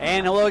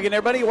And hello again,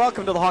 everybody.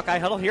 Welcome to the Hawkeye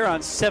Huddle here on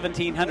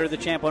 1700, the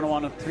Champ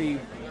 101.3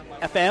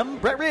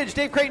 FM. Brett Ridge,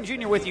 Dave Creighton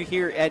Jr. with you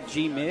here at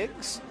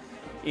G-Migs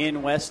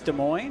in West Des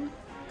Moines.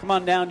 Come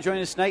on down, join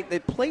us tonight.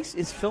 The place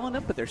is filling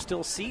up, but there's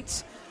still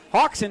seats.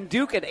 Hawks and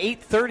Duke at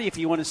 8:30 if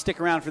you want to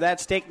stick around for that.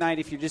 Steak night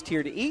if you're just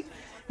here to eat.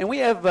 And we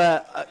have,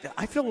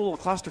 I feel a little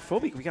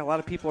claustrophobic. We got a lot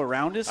of people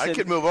around us. I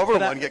could move over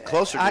one and get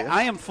closer to you.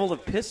 I am full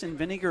of piss and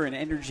vinegar and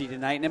energy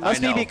tonight. And it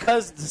must be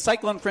because the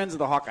Cyclone friends of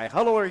the Hawkeye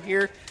Huddle are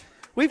here.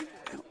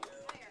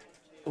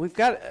 We've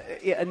got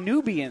a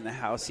newbie in the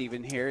house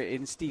even here,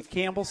 in Steve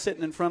Campbell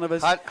sitting in front of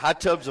us.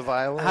 Hot tubs of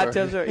Iowa. Hot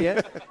tubs,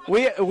 yeah.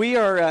 we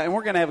are, and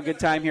we're going to have a good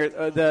time here.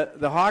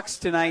 The Hawks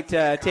tonight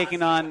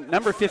taking on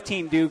number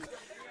 15 Duke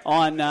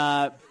on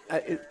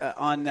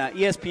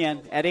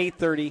ESPN at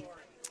 8:30.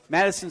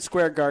 Madison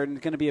Square Garden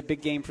is going to be a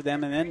big game for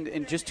them, and then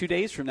in just 2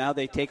 days from now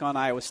they take on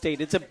Iowa State.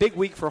 It's a big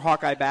week for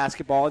Hawkeye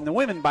basketball, and the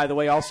women, by the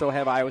way, also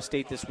have Iowa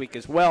State this week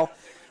as well.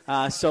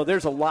 So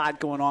there's a lot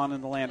going on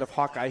in the land of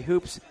Hawkeye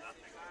hoops.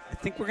 I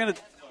think we're going to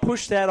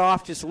push that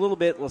off just a little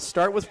bit. Let's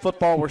start with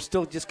football. We're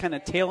still just kind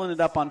of tailing it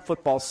up on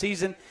football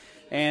season.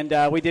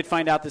 And we did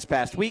find out this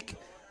past week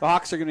the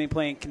Hawks are going to be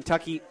playing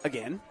Kentucky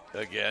again.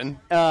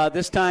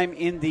 This time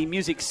in the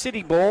Music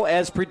City Bowl,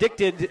 as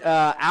predicted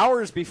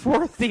hours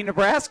before the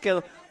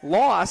Nebraska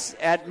loss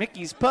at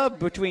Mickey's Pub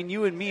between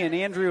you and me and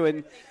Andrew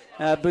and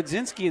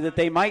Budzinski, that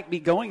they might be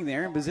going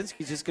there. And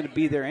Budzinski's just going to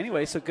be there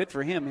anyway, so good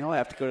for him. He'll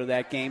have to go to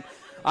that game.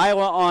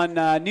 Iowa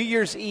on New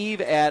Year's Eve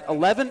at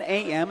 11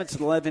 a.m. It's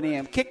an 11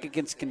 a.m. kick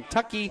against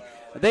Kentucky.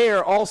 They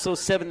are also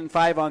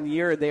 7-5 on the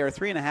year. They are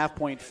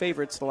 3.5-point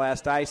favorites the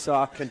last I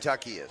saw.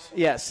 Kentucky is.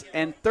 Yes,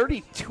 and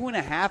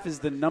 32.5 is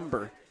the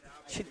number.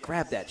 Should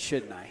grab that,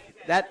 shouldn't I?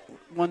 That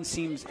one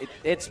seems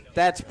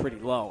that's pretty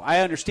low. I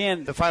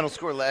understand. The final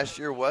score last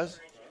year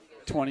was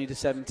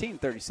 20-17,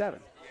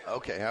 37.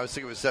 Okay, I was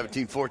thinking it was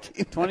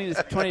 17-14.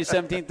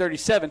 20-17,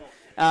 37.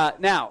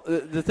 Now,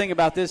 the thing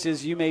about this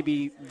is you may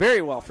be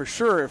very well, for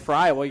sure, for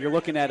Iowa, you're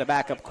looking at a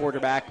backup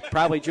quarterback,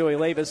 probably Joey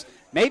Levis,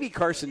 maybe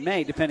Carson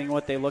May, depending on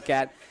what they look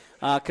at,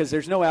 because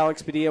there's no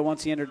Alex Padilla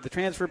once he entered the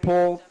transfer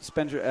portal.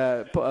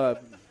 Spencer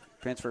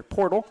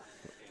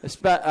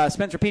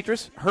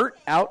Petras, hurt,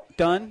 out,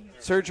 done,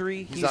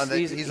 surgery. He's on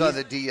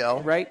the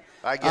DL. Right.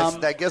 I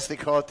guess they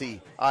call it the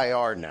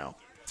IR now.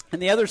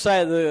 And the other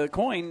side of the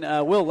coin,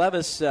 Will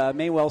Levis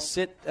may well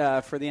sit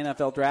for the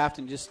NFL draft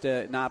and just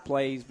not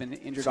play. He's been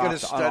injured off and on.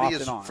 He's going to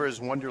study for his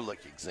Wonderlic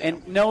exam.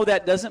 And no,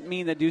 that doesn't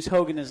mean that Deuce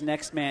Hogan is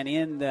next man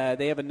in.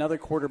 They have another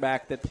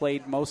quarterback that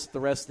played most of the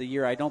rest of the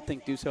year. I don't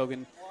think Deuce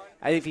Hogan,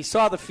 if he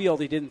saw the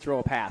field, he didn't throw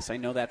a pass. I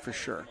know that for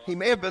sure. He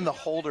may have been the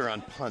holder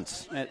on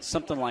punts.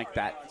 Something like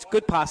that. It's a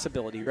good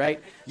possibility, right?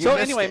 So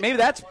anyway,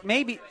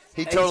 maybe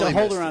he totally he's a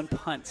holder on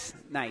punts.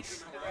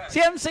 Nice. See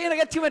what I'm saying? I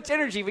got too much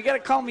energy. We got to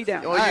calm me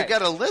down. Well, you got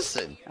to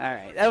listen. All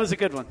right. That was a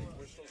good one.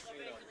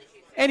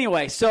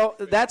 Anyway, so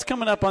that's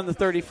coming up on the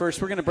 31st.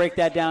 We're going to break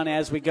that down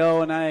as we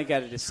go, and I got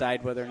to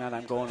decide whether or not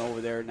I'm going over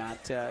there or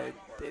not.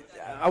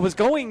 I was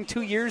going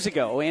 2 years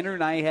ago. Andrew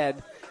and I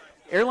had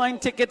airline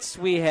tickets.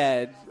 We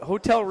had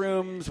hotel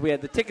rooms. We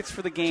had the tickets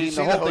for the game. Did you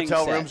see the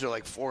hotel rooms are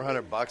like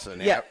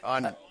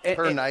 $400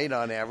 per night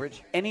on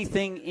average?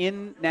 Anything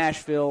in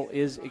Nashville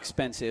is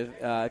expensive.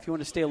 If you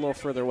want to stay a little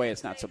further away,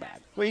 it's not so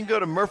bad. Well, you can go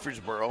to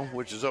Murfreesboro,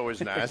 which is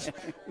always nice.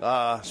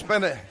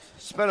 Spend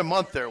a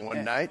month there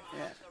one night.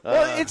 Yeah.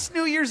 Well, it's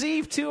New Year's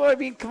Eve, too. I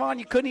mean, come on,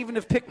 you couldn't even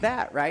have picked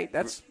that, right?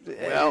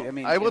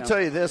 I will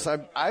tell you this.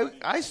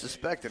 I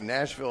suspect in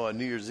Nashville on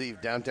New Year's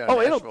Eve, downtown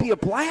Nashville. It'll be a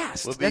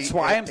blast. That's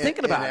why I'm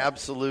thinking about it. An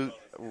absolute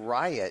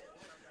riot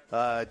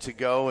to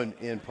go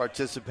and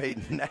participate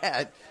in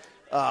that.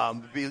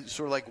 Be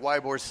sort of like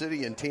Ybor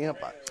City in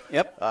Tampa.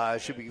 Yep.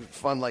 Should be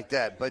fun like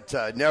that. But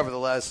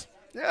nevertheless,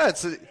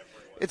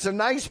 it's a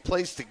nice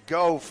place to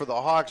go for the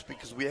Hawks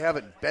because we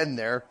haven't been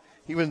there,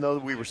 even though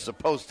we were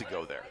supposed to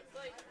go there.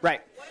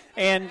 Right.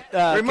 And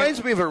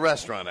reminds me of a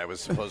restaurant I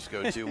was supposed to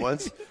go to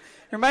once.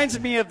 Reminds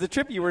me of the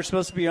trip you were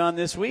supposed to be on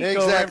this week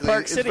over in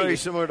Park City. It's very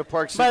similar to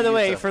Park City. By the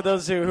way, for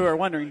those who are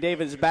wondering,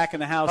 David is back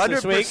in the house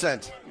 100%. this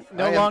week.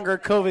 No longer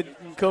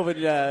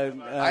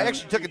COVID. I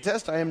actually took a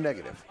test. I am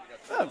negative.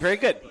 Oh, very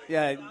good.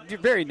 Yeah, you're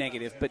very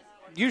negative, but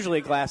usually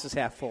a glass is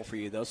half full for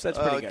you, though, so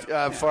that's pretty good.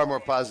 I'm far more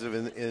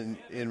positive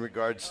in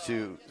regards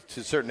to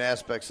certain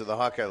aspects of the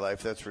Hawkeye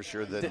life, that's for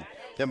sure, than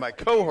my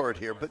cohort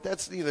here, but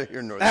that's neither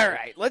here nor there. All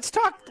right, let's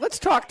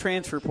talk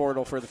transfer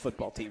portal for the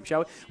football team,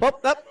 shall we? Well,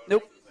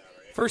 nope.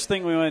 First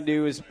thing we want to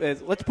do is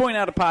let's point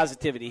out a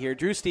positivity here.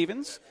 Drew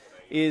Stevens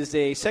is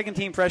a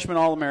second-team freshman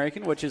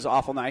All-American, which is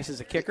awful nice as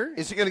a kicker.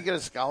 Is he going to get a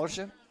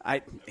scholarship?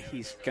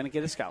 He's going to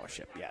get a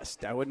scholarship, yes.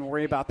 I wouldn't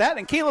worry about that.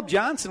 And Caleb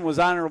Johnson was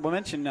honorable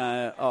mention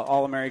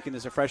All-American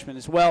as a freshman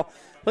as well.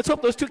 Let's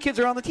hope those two kids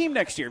are on the team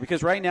next year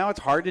because right now it's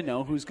hard to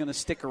know who's going to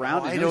stick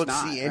around and who's not.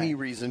 I don't see any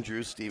reason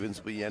Drew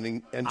Stevens will be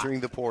entering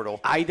the portal.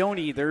 I don't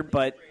either,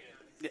 but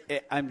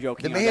I'm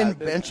joking. The man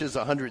benches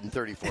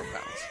 134 pounds.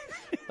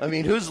 I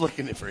mean, who's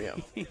looking for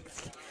him?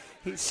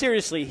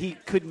 Seriously, he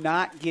could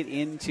not get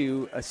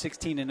into a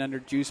 16 and under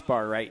juice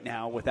bar right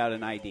now without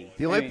an ID.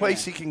 The only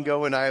place he can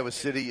go in Iowa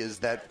City is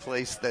that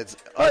place that's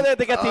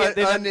they got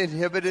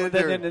uninhibited.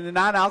 The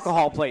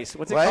non-alcohol place.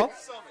 What's it called?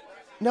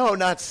 No,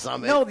 not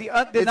Summit. No, the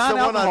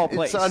non-alcohol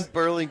place. It's on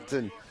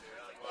Burlington.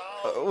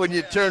 When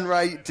you turn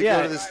right to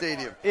go to the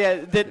stadium.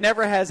 Yeah, that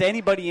never has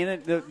anybody in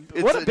it.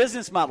 What a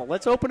business model.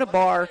 Let's open a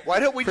bar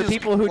for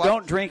people who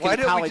don't drink in a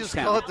college town. Why don't we just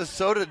call it the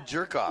Soda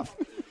Jerk-Off?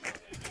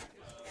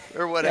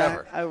 Or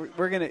whatever.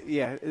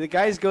 The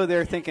guys go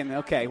there thinking,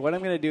 okay, what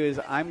I'm going to do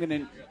is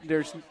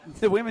there's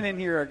the women in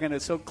here are going to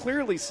so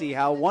clearly see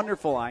how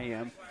wonderful I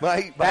am.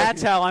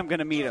 That's how I'm going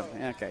to meet them.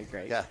 Okay,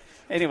 great. Yeah.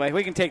 Anyway,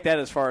 we can take that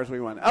as far as we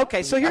want.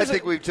 Okay, so I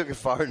think we took it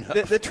far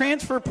enough. The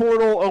transfer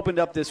portal opened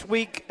up this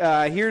week.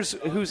 Here's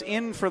who's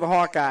in for the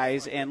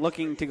Hawkeyes and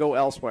looking to go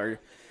elsewhere.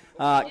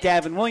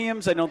 Gavin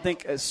Williams, I don't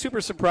think a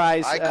super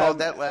surprise. I called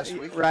that last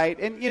week. Right,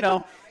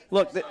 and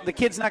look, the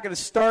kid's not going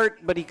to start,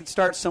 but he could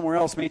start somewhere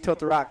else. Maybe tote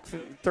the rock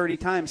 30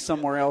 times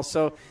somewhere else.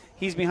 So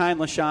he's behind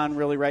LaShawn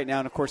really right now,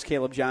 and, of course,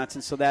 Caleb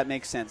Johnson, so that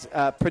makes sense.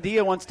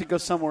 Padilla wants to go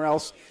somewhere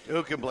else.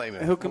 Who can blame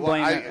him? Him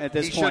at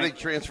this point? He should have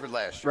transferred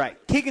last year.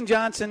 Right. Keegan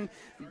Johnson,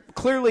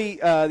 clearly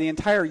the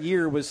entire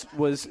year was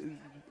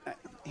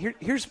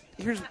here's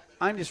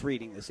I'm just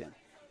reading this in.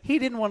 He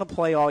didn't want to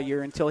play all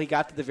year until he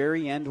got to the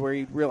very end where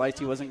he realized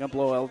he wasn't going to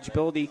blow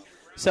eligibility.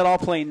 Said, I'll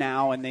play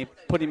now, and they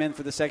put him in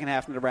for the second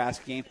half of the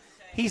Nebraska game.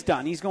 He's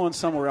done. He's going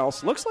somewhere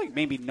else. Looks like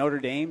maybe Notre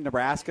Dame,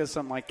 Nebraska,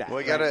 something like that.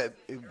 Well, you got to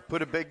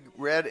put a big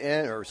white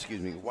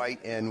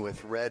N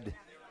with red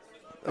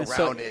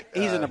around it.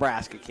 He's a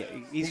Nebraska kid.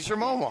 He's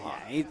from Omaha.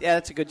 Yeah,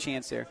 that's a good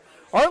chance there.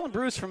 Arlen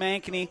Bruce from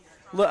Ankeny,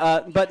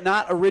 but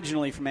not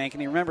originally from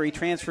Ankeny. Remember, he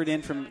transferred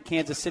in from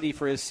Kansas City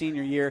for his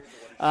senior year,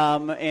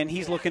 and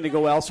he's looking to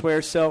go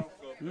elsewhere. So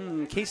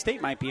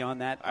K-State might be on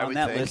that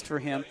list for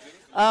him.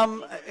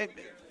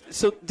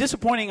 So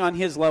disappointing on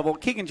his level.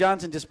 Keegan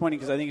Johnson disappointing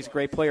because I think he's a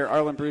great player.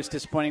 Arlen Bruce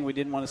disappointing. We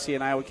didn't want to see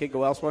an Iowa kid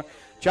go elsewhere.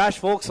 Josh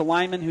Volks, a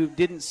lineman who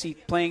didn't see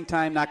playing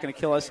time, not going to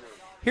kill us.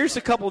 Here's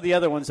a couple of the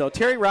other ones, though.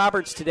 Terry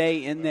Roberts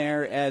today in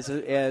there as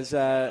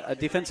a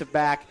defensive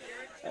back.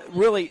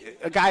 Really,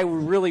 a guy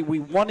we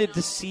wanted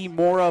to see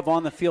more of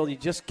on the field. He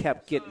just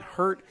kept getting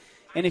hurt.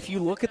 And if you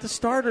look at the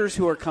starters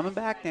who are coming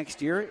back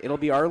next year, it'll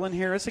be Arlen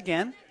Harris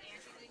again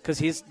because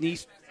he's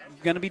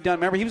going to be done.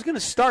 Remember, he was going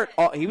to start.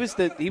 He was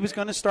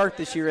going to start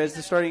this year as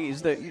the starting.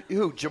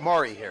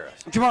 Jamari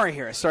Harris. Jamari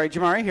Harris. Sorry,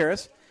 Jamari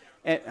Harris.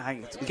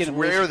 It's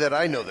rare that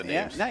I know the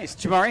names. Yeah, nice.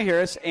 Jamari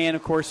Harris and,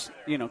 of course,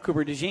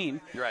 Cooper DeJean.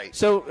 Right.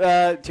 So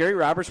Terry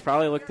Roberts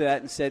probably looked at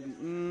that and said,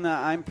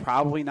 I'm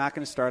probably not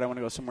going to start. I want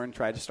to go somewhere and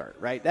try to start.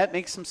 Right. That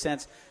makes some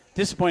sense.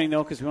 Disappointing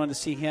though because we wanted to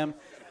see him.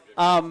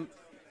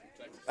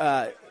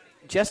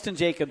 Justin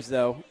Jacobs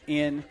though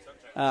in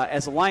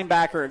as a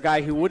linebacker, a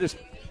guy who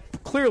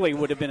clearly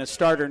would have been a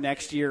starter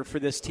next year for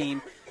this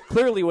team,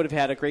 clearly would have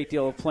had a great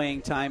deal of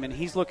playing time, and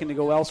he's looking to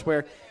go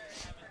elsewhere.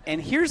 And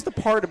here's the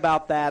part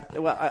about that.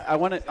 Well, I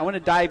want to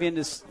dive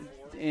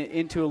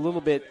into a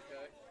little bit.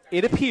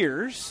 It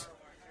appears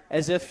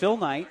as if Phil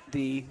Knight,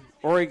 the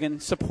Oregon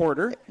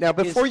supporter. Now,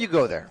 before you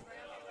go there,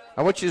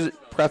 I want you to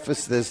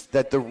preface this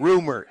that the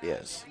rumor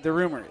is. The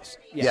rumor is.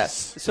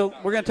 Yes. So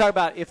we're going to talk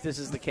about if this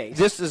is the case.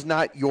 This is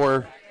not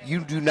you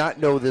do not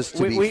know this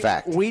to be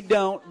fact. We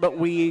don't, but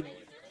we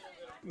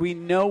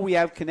know we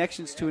have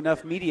connections to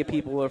enough media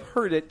people who have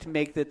heard it to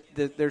make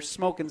that there's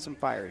smoking some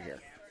fire here,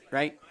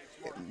 right?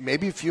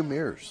 Maybe a few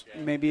mirrors.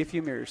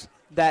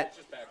 That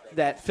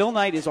Phil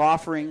Knight is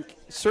offering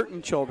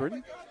certain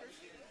children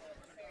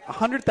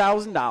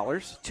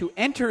 $100,000 to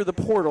enter the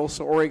portal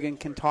so Oregon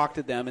can talk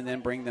to them and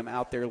then bring them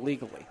out there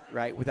legally,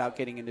 right, without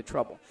getting into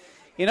trouble.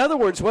 In other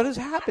words, what is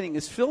happening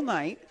is Phil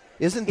Knight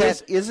Isn't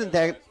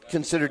that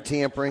considered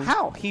tampering?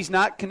 How? He's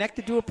not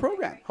connected to a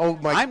program. Oh,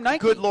 my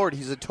good Lord,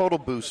 he's a total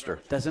booster.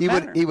 Doesn't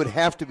matter. He would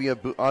have to be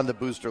on the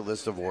booster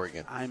list of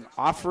Oregon. I'm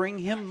offering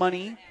him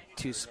money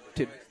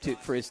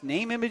for his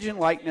name, image, and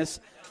likeness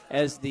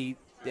as the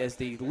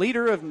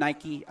leader of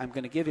Nike. I'm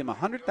going to give him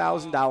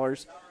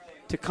 $100,000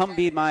 to come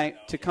be a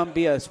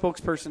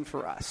spokesperson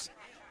for us.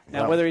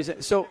 Now,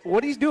 so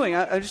what he's doing,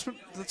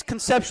 let's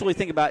conceptually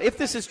think about if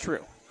this is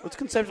true. Let's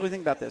conceptually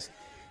think about this.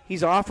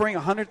 He's offering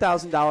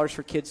 $100,000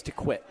 for kids to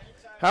quit.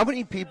 How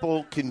many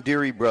people can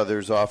Deary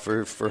Brothers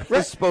offer for a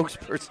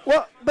spokesperson?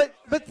 Well, but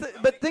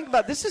think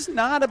about it. This is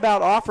not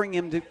about offering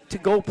him to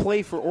go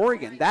play for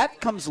Oregon.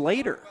 That comes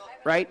later,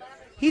 right?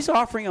 He's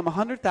offering him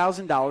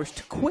 $100,000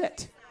 to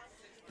quit.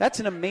 That's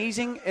an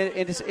amazing.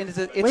 Wait.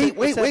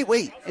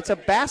 It's a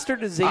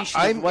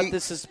bastardization of what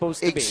this is supposed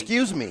to be.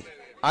 Excuse me.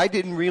 I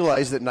didn't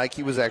realize that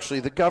Nike was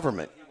actually the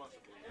government.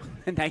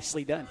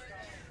 Nicely done.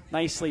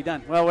 Nicely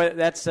done. Well,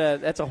 that's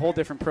a whole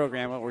different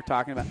program. What we're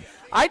talking about.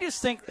 I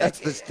just think that's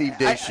the Steve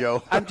Day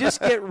show.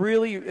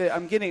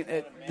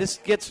 This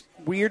gets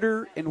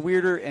weirder and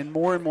weirder and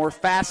more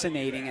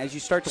fascinating as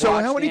you start to. So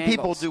watch how many the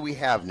people angles. do we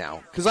have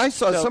now? Because I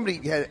saw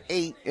somebody had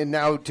 8, and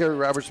now Terry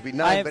Roberts would be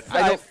 9.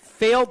 I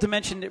failed to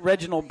mention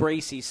Reginald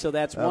Bracey, so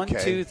that's 1,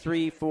 Okay. 2,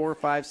 3, 4,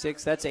 5,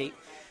 6. That's 8.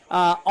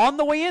 On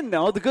the way in,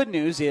 though, the good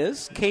news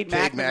is Cade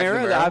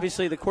McNamara,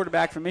 obviously the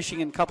quarterback from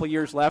Michigan, a couple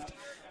years left,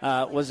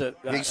 was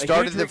he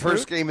started the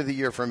first game of the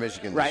year for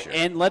Michigan this year.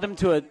 And led them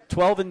to a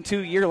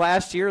 12-2 year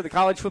last year, the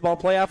college football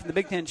playoff and the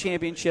Big Ten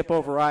championship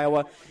over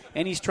Iowa.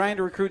 And he's trying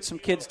to recruit some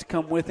kids to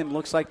come with him.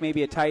 Looks like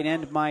maybe a tight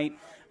end might.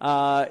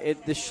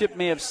 The ship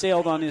may have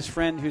sailed on his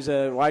friend, who's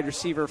a wide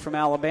receiver from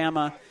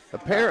Alabama.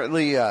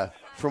 Apparently,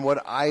 from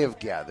what I have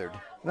gathered,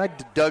 and I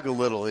dug a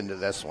little into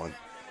this one,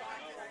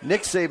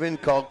 Nick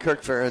Saban called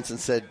Kirk Ferentz and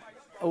said,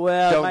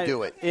 don't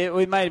do it.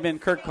 It might have been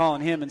Kirk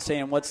calling him and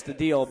saying, what's the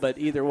deal? But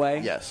either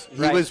way. Yes.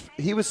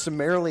 He was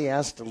summarily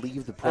asked to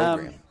leave the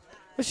program.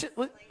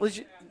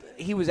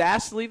 He was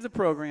asked to leave the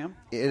program.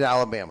 In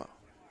Alabama.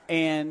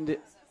 And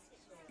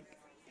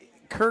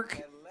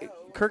Kirk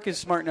is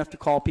smart enough to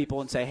call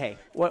people and say, hey,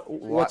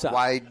 what's up?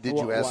 Why did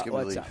you ask him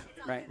to leave?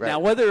 Right. Now,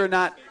 whether or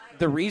not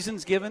the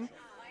reasons given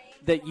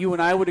that you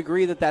and I would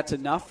agree that that's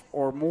enough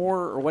or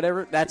more or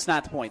whatever, that's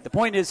not the point. The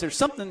point is there's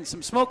some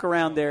smoke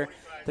around there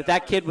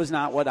that kid was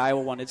not what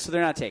Iowa wanted, so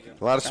they're not taking it.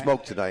 A lot of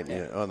smoke tonight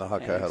on the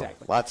Hawkeye Huddle.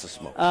 Exactly. Lots of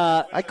smoke.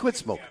 I quit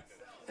smoking.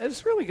 It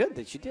was really good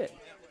that you did.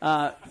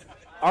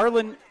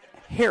 Arlen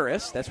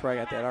Harris, that's where I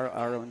got that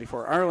Arlen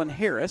before. Arlen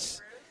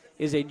Harris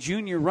is a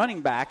junior running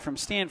back from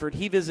Stanford.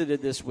 He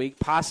visited this week,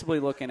 possibly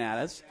looking at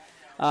us.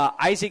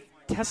 Isaac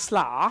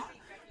Tesla,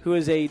 who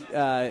is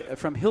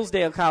from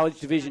Hillsdale College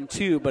Division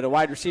II, but a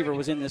wide receiver,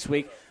 was in this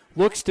week.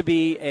 Looks to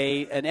be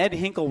an Ed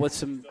Hinkle with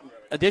some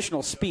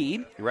additional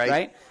speed.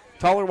 Right?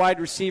 Taller wide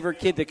receiver,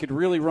 kid that could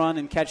really run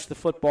and catch the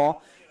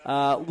football.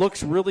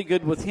 Looks really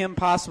good with him,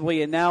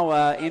 possibly. And now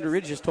Andrew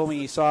Ridge just told me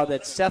he saw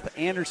that Seth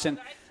Anderson,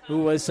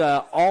 who was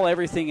all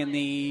everything in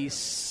the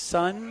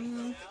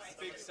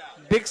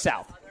Big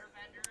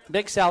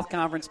South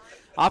Conference,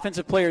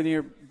 Offensive Player of the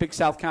Year, Big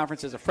South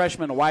Conference as a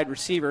freshman, a wide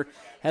receiver,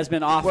 has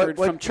been offered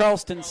from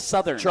Charleston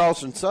Southern.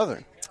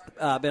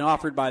 Been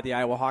offered by the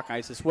Iowa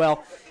Hawkeyes as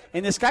well.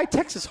 And this guy,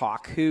 Texas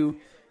Hawk, who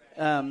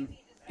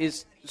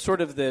is sort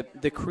of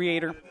the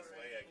creator,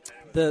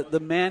 the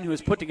man who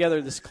has put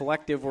together this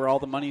collective where all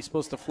the money is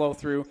supposed to flow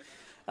through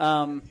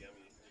and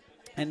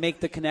make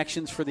the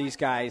connections for these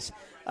guys.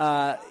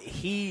 My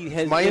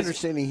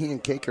understanding, he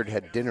and Kakert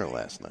had dinner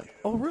last night.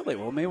 Oh, really?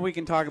 Well, maybe we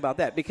can talk about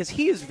that, because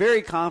he is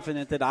very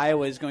confident that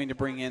Iowa is going to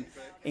bring in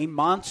a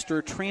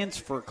monster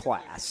transfer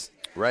class.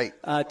 Right.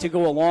 To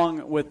go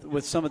along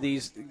with some of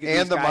these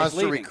and the guys monster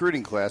leaving.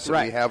 Recruiting class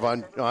that we have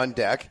on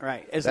deck.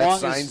 Right. That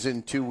signs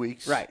in 2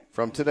 weeks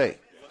from today.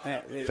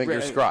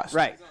 Fingers crossed.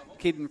 Right.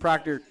 Caden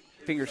Proctor,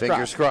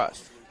 fingers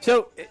crossed.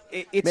 So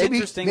it's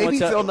interesting. Maybe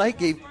Phil Knight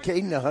gave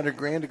Caden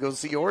 $100,000 to go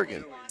see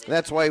Oregon.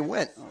 That's why he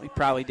went. Well, he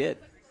probably did.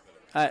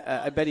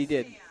 I bet he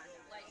did.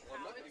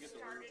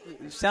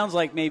 It sounds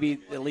like maybe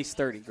at least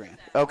 $30,000.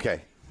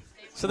 Okay.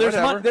 So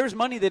there's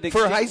money that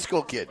for a high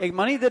school kid,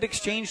 money that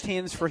exchanged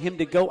hands for him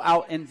to go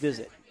out and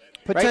visit.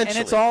 Potentially, right? And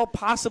it's all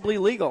possibly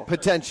legal.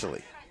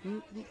 Potentially.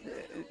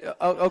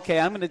 Okay,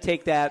 I'm going to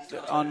take that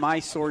on my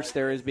source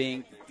there as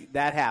being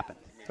that happened.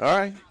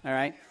 All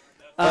right.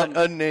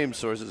 Unnamed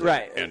sources,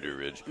 right? Andrew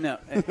Ridge. No.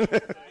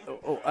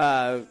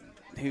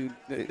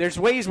 There's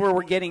ways where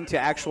we're getting to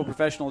actual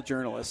professional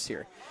journalists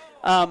here.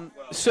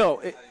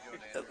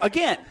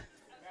 Again,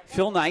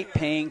 Phil Knight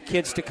paying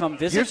kids to come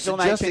visit. You're Phil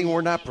suggesting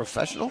we're not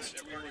professionals?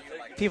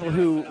 People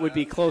who would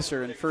be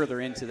closer and further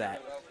into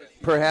that.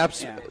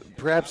 Perhaps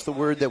the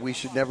word that we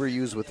should never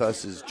use with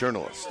us is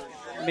journalist.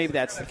 Maybe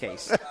that's the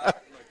case.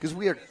 Because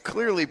we are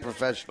clearly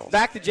professionals.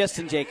 Back to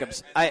Justin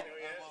Jacobs.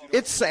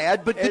 It's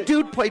sad, but the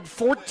dude played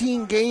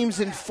 14 games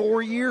in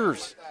 4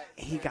 years.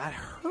 He got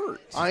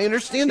hurt. I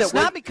understand that. It's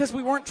not because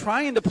we weren't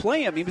trying to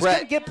play him. He was going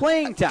to get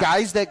playing time.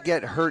 Guys that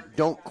get hurt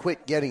don't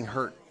quit getting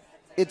hurt.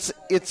 It's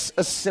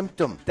a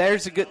symptom.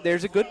 There's a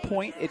good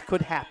point. It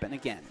could happen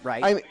again,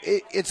 right?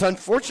 It's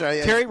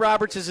unfortunate. Terry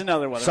Roberts is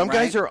another one. Some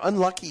guys are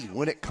unlucky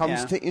when it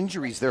comes to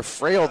injuries. They're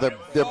frail.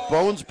 Their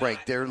bones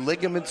break. Their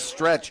ligaments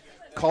stretch.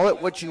 Call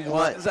it what you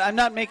want. I'm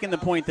not making the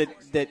point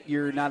that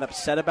you're not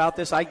upset about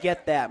this. I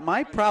get that.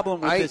 My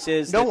problem with this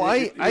is... No,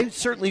 I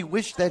certainly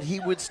wish that he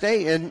would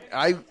stay, and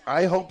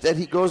I hope that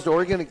he goes to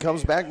Oregon and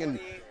comes back and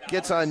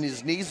gets on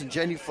his knees and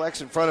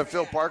genuflects in front of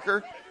Phil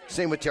Parker,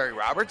 same with Terry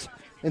Roberts,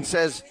 and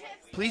says,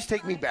 please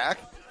take me back.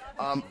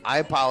 I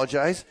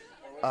apologize.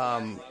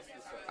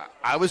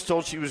 I was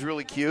told she was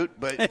really cute,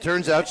 but it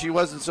turns out she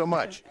wasn't so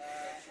much.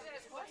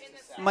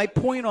 My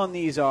point on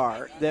these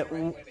are that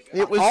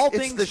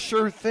it's the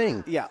sure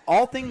thing. Yeah,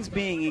 all things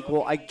being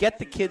equal, I get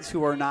the kids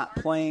who are not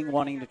playing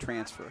wanting to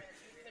transfer.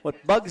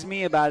 What bugs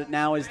me about it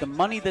now is the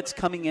money that's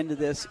coming into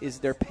this is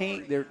they're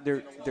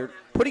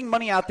putting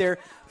money out there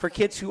for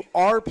kids who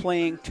are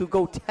playing to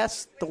go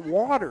test the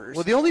waters.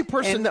 Well, the only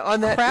person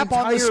on that crap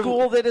on the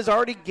school that has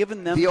already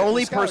given them the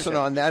only person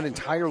on that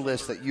entire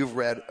list that you've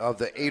read of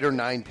the 8 or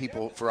 9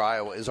 people for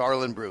Iowa is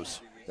Arlen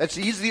Bruce.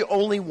 He's the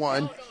only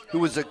one who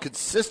was a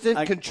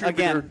consistent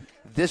contributor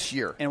this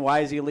year. And why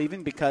is he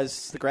leaving?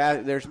 Because the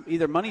grass. There's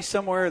either money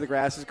somewhere, or the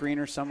grass is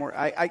greener somewhere.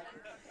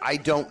 I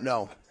don't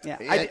know. Yeah,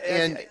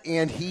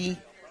 and he,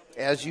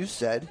 as you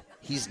said,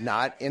 He's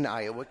not an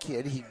Iowa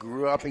kid. He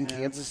grew up in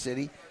Kansas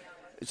City.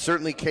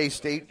 Certainly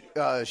K-State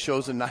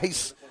shows a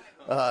nice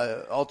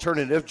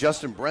alternative.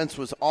 Justin Brents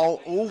was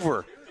all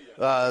over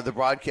the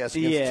broadcast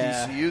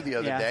against TCU the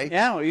other day.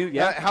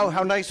 Yeah.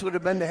 How nice would it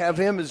have been to have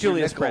him as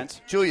Julius your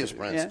Brents. Julius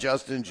Brents,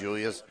 Justin,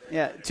 Julius.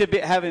 Yeah,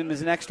 have him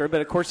as an extra, but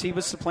of course he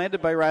was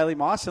supplanted by Riley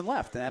Moss and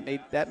left, and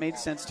that made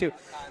sense too.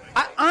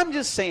 I'm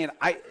just saying,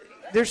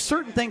 there's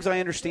certain things I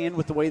understand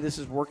with the way this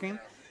is working,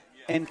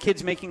 and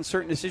kids making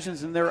certain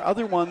decisions, and there are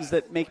other ones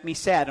that make me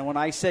sad. And when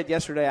I said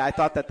yesterday I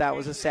thought that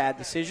was a sad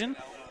decision,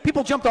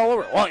 people jumped all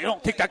over it. Well, you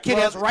don't think that kid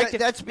has a right to?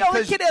 That's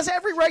because the kid has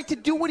every right to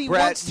do what he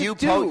Brett, wants to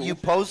do. You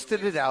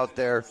posted it out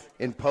there,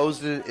 and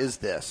posted it as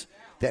this,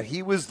 that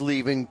he was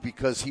leaving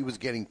because he was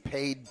getting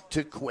paid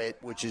to quit,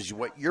 which is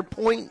what your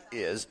point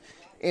is,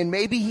 and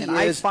maybe he is.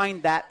 I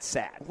find that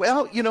sad.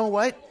 Well, you know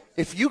what?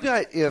 If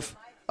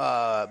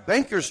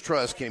Bankers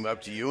Trust came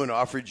up to you and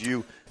offered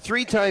you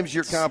 3 times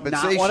your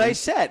compensation. Not what I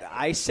said.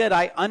 I said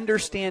I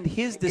understand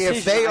his decision.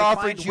 If they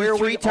offered you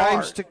 3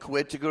 times to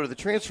quit to go to the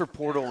transfer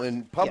portal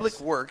in Public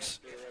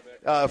Works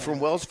from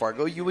Wells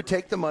Fargo, you would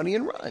take the money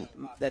and run.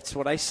 That's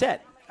what I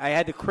said. I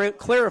had to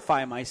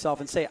clarify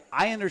myself and say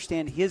I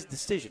understand his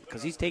decision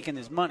because he's taking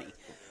his money.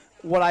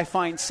 What I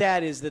find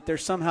sad is that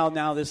there's somehow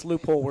now this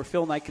loophole where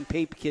Phil Knight can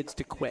pay kids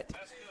to quit.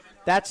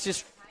 That's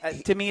just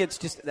to me. It's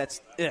just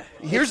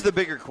Here's the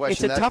bigger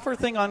question. It's a tougher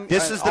thing on.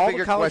 This is the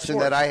bigger question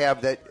sports that I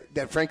have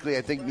that frankly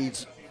I think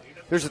needs.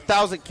 There's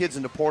 1,000 kids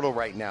in the portal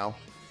right now,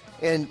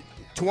 and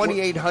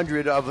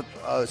 2,800 of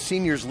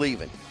seniors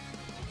leaving.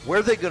 Where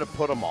are they going to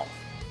put them all?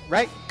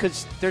 Right,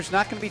 because there's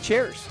not going to be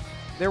chairs.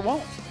 There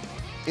won't.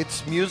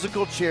 It's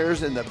musical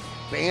chairs, and the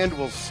band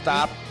will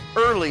stop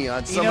early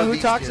on some of these. You know who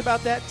talks kids.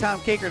 about that? Tom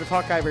Kakert of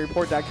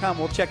HawkeyeReport.com.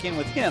 We'll check in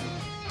with him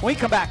when we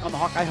come back on the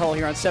Hawkeye Huddle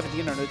here on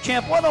 1700 The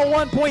Champ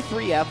 101.3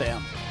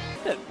 FM.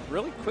 A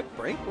really quick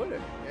break.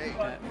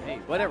 Hey,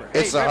 whatever.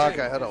 It's the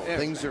Hawkeye Huddle.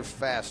 Things are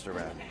fast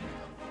around.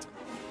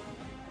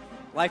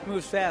 Life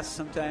moves fast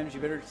sometimes. You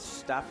better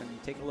stop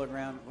and take a look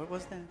around. What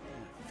was that?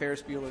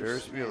 Ferris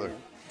Bueller.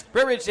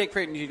 Brett Ridge, Jake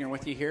Creighton Jr.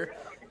 with you here.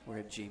 We're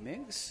at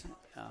G-Migs.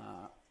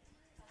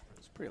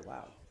 It's pretty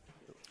loud.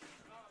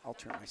 I'll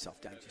turn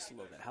myself down just a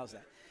little bit. How's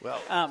that? Well,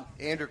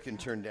 Andrew can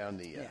turn down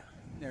the... Yeah,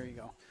 there you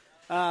go.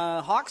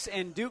 Hawks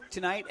and Duke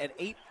tonight at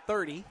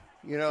 8:30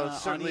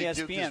 certainly on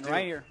ESPN Duke is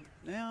right here.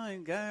 Yeah, you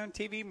got on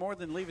TV more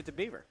than Leave It to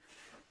Beaver.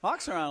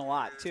 Hawks are on a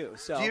lot, too.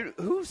 So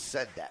who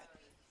said that?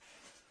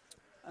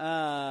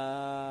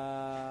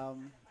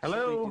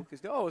 Hello?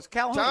 It was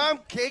Calhoun. Tom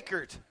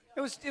Kakert.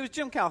 It was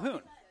Jim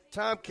Calhoun.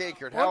 Tom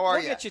Kakert, how are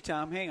you? We'll get you,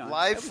 Tom. Hang on.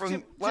 Live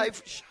from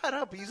shut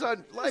up. He's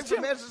on live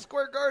from Madison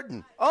Square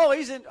Garden. Oh,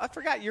 he's in. I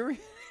forgot you're.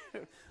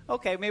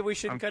 Okay, maybe we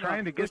shouldn't cut him off. I'm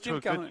trying to get to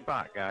a good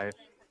spot, guys.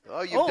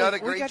 Oh, you've done a we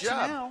great got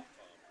job. You now.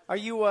 Are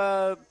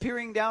you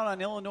peering down on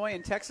Illinois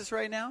and Texas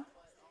right now?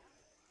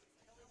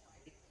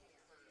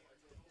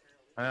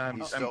 I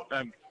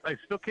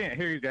still can't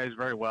hear you guys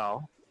very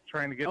well.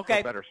 Trying to get to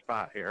a better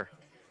spot here.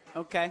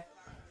 Okay.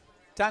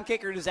 Tom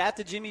Kakert is at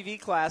the Jimmy V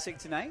Classic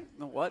tonight.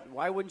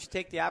 Why wouldn't you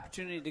take the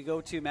opportunity to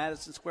go to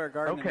Madison Square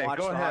Garden and watch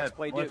the Hawks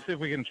play Duke? Let's see if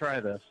we can try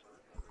this.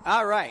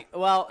 All right.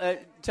 Well,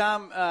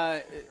 Tom,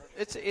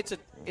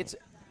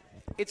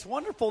 it's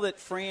wonderful that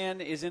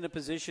Fran is in a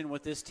position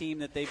with this team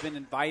that they've been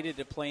invited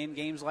to play in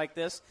games like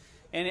this.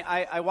 And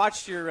I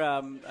watched your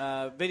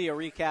video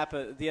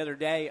recap the other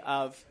day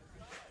of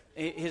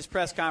his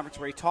press conference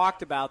where he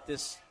talked about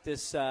this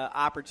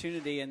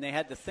opportunity, and they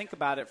had to think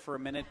about it for a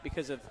minute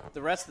because of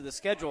the rest of the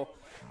schedule.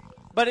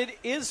 But it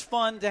is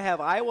fun to have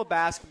Iowa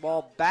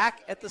basketball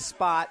back at the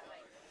spot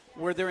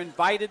where they're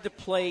invited to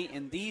play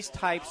in these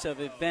types of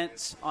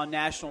events on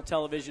national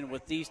television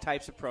with these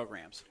types of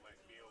programs.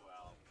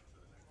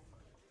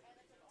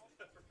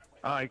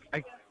 I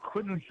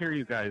couldn't hear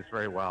you guys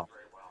very well.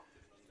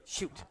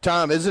 Shoot.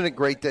 Tom, isn't it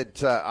great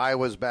that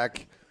Iowa's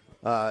back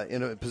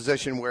in a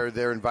position where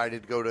they're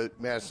invited to go to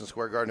Madison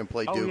Square Garden and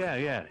play Duke?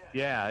 Oh,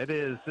 yeah, it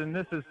is. And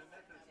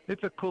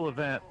it's a cool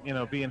event,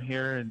 being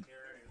here. And,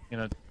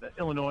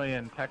 Illinois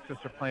and Texas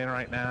are playing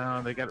right now.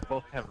 They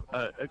both have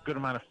a good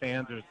amount of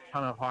fans. There's a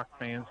ton of Hawk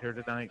fans here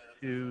tonight,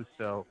 too.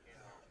 So,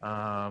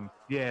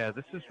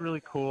 this is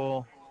really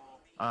cool.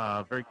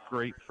 Very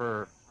great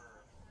for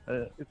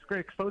it's great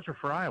exposure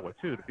for Iowa,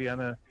 too, to be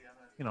on a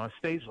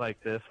stage like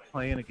this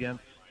playing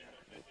against,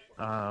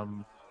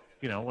 one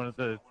of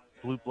the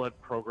blue blood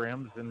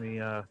programs in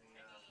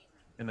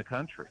the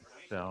country.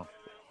 So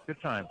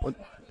good time.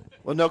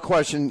 Well, no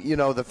question.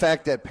 The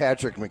fact that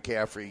Patrick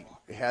McCaffrey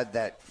had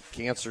that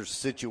cancer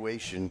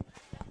situation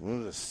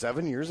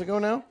 7 years ago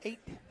now?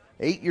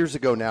 8 years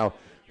ago now.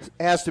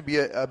 Has to be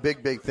a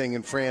big thing,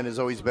 and Fran has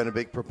always been a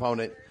big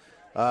proponent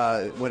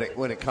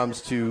when it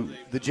comes to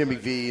the Jimmy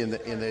V and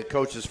the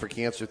Coaches for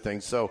Cancer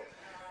thing. So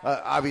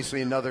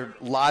obviously another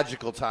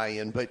logical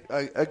tie-in, but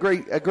a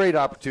great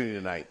opportunity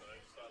tonight.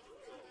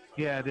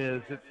 Yeah, it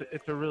is.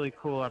 It's a really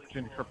cool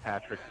opportunity for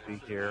Patrick to be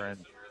here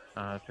and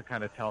to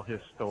kind of tell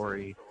his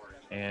story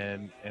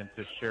and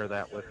to share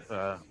that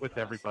with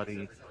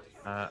everybody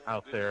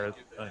out there,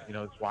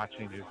 is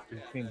watching.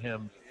 You've seen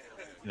him,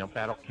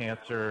 battle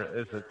cancer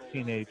as a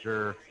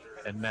teenager,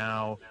 and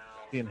now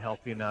being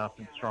healthy enough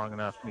and strong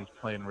enough, and he's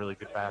playing really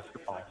good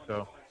basketball.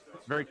 So,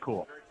 very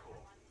cool.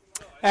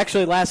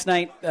 Actually, last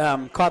night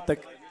caught the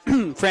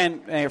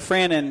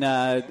Fran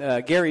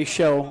and Gary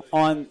show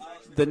on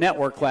the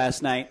network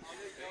last night.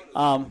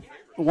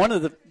 One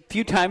of the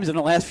few times in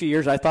the last few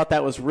years I thought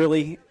that was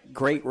really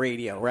great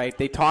radio, right?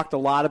 They talked a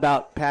lot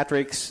about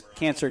Patrick's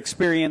cancer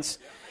experience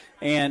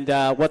and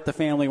what the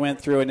family went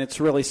through, and it's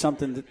really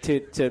something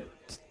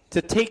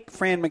to take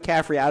Fran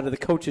McCaffrey out of the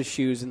coach's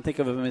shoes and think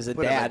of him as a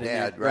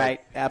dad.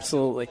 Right?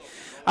 Absolutely.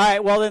 All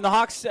right, well, then the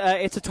Hawks,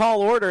 it's a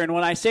tall order, and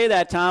when I say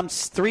that, Tom,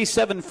 3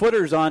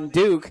 7-footers on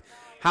Duke.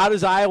 How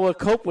does Iowa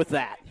cope with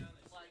that?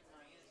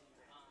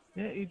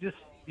 Yeah,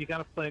 you got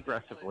to play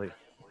aggressively.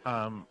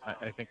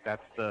 I think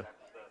that's the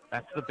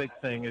big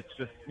thing. It's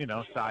just,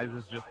 size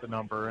is just a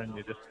number,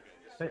 and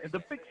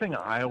the big thing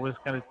Iowa's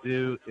got to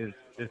do is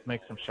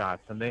make some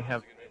shots, and they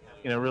have,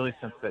 really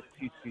since the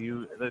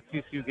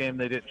TCU game,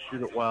 they didn't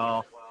shoot it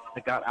well.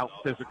 They got out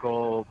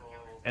physical,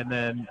 and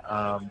then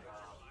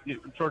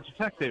Georgia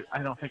Tech,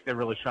 I don't think they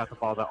really shot the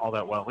ball all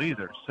that well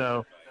either.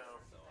 So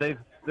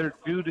they're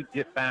due to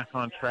get back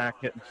on track,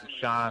 hitting some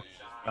shots.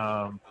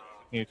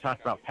 You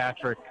talked about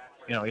Patrick.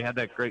 He had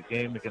that great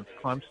game against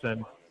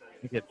Clemson.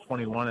 He hit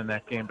 21 in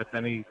that game, but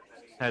then he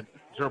had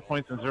 0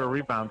 points and 0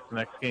 rebounds the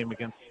next game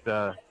against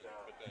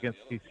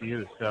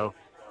TCU. So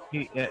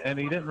he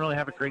didn't really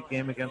have a great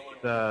game against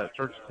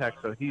Georgia Tech.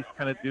 So he's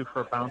kind of due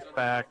for a bounce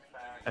back.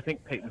 I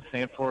think Peyton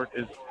Sanford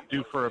is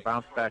due for a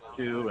bounce back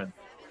too. And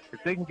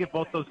if they can get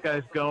both those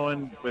guys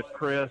going with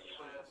Chris,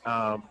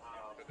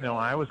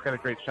 Iowa's got a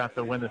great shot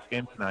to win this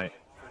game tonight.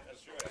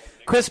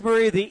 Chris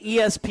Murray, the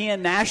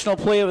ESPN National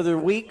Player of the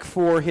Week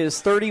for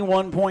his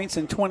 31 points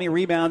and 20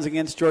 rebounds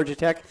against Georgia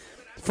Tech.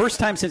 First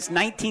time since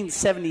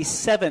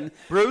 1977.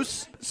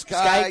 Bruce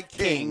Sky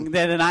King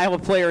that an Iowa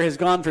player has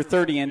gone for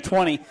 30 and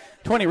 20.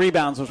 20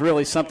 rebounds was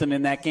really something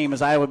in that game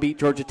as Iowa beat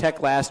Georgia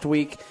Tech last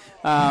week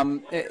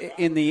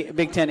in the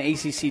Big Ten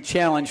ACC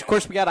Challenge. Of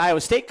course, we got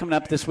Iowa State coming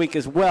up this week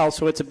as well,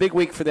 so it's a big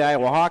week for the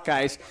Iowa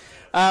Hawkeyes.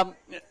 Tom,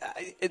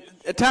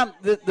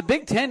 the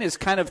Big Ten is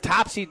kind of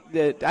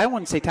I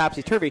wouldn't say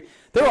topsy-turvy.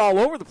 They're all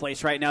over the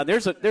place right now.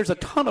 There's a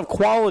ton of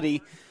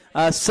quality.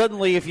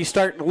 Suddenly, if you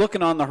start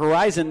looking on the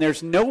horizon,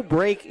 there's no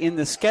break in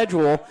the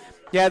schedule.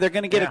 Yeah, they're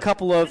going to get a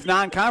couple of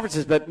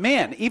non-conferences, but,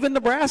 man, even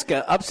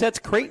Nebraska upsets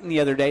Creighton the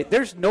other day.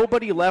 There's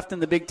nobody left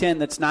in the Big Ten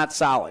that's not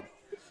solid.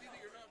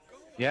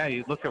 Yeah,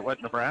 you look at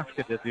what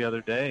Nebraska did the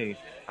other day,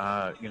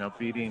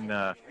 beating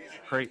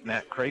Creighton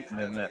at Creighton,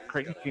 and that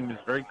Creighton team is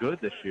very good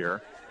this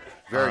year.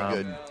 Very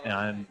good.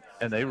 And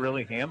they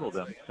really handled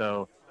them.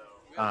 So,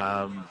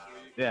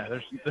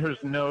 there's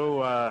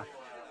no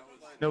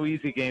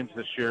easy games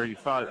this year. You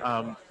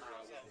thought,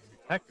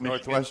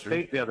 Michigan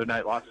State the other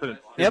night lost to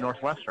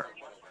Northwestern.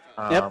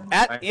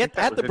 At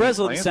the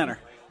Breslin Center.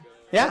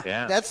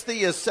 Yeah. That's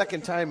the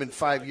second time in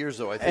 5 years,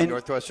 though, I think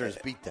Northwestern has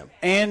beat them.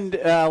 And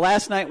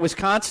last night,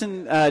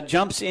 Wisconsin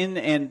jumps in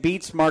and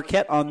beats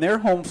Marquette on their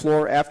home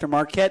floor after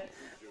Marquette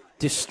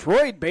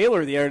destroyed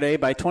Baylor the other day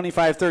by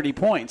 25, 30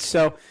 points.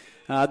 So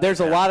there's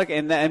a lot of –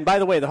 and by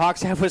the way, the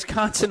Hawks have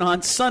Wisconsin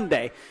on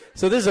Sunday.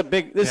 So this is a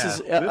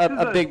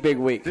big big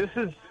week.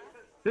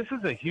 This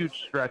is a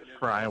huge stretch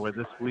for Iowa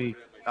this week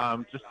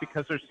just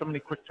because there's so many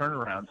quick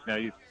turnarounds.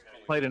 You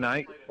play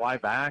tonight, fly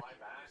back,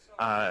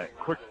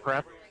 quick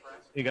prep.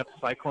 You got the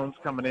Cyclones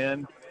coming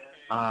in,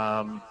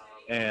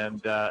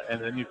 and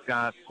then you've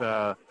got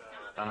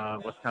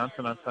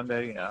Wisconsin on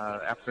Sunday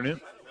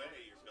afternoon.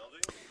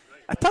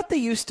 I thought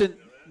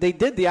they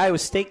did the Iowa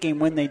State game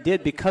when they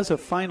did because of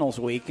finals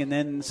week, and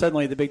then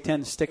suddenly the Big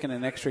Ten sticking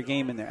an extra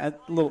game in there. A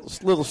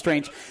little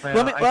strange.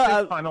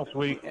 Finals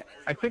week.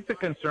 I think the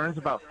concerns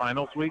about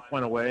finals week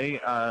went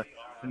away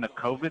in the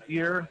COVID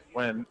year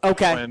when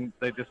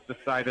they just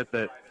decided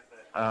that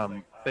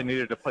they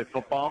needed to play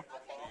football.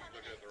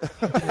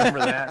 Remember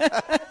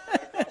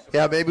that?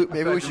 Yeah, maybe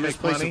we should just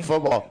play some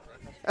football.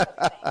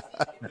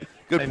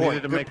 Good they point.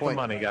 Needed to make some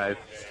money, guys.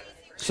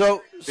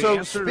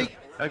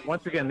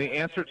 Once again, the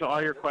answer to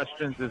all your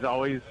questions is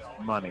always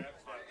money.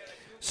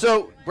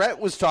 So Brett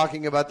was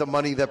talking about the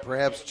money that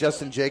perhaps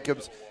Justin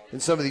Jacobs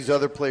and some of these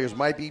other players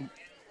might be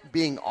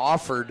being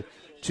offered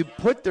to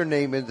put their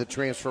name in the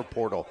transfer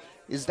portal.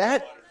 Is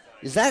that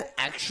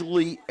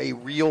actually a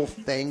real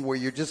thing where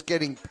you're just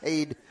getting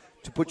paid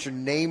to put your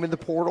name in the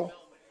portal?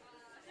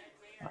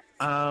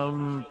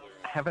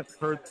 Haven't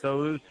heard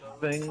those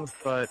things,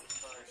 but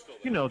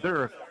there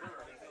are.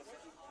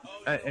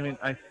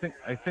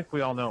 I think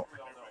we all know.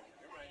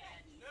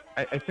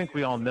 I think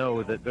we all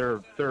know that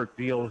there are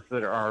deals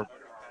that are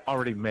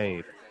already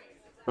made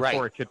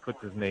before a kid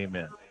puts his name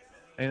in,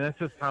 and that's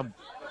just how.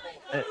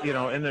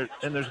 And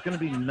there's going to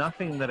be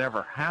nothing that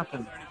ever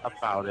happens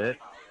about it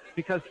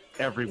because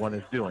everyone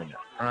is doing it,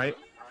 right?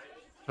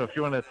 So if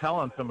you want to tell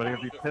on somebody or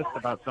be pissed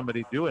about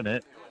somebody doing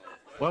it,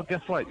 well,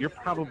 guess what? You're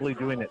probably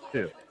doing it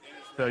too.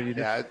 So you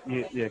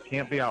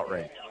can't be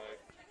outraged.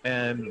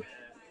 And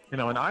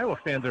and Iowa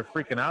fans are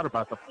freaking out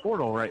about the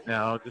portal right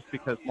now just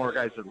because more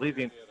guys are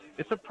leaving.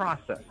 It's a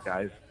process,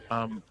 guys.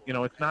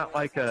 It's not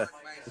like a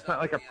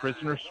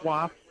prisoner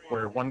swap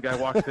where one guy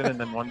walks in and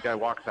then one guy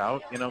walks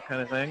out,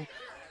 kind of thing.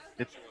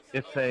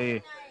 It's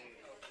a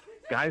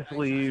guys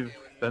leave,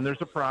 then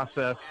there's a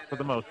process for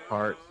the most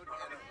part,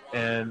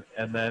 and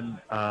then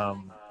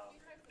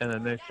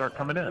they start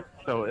coming in.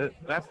 So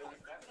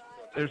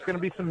there's going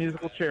to be some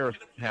musical chairs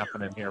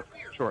happening here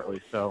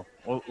shortly. So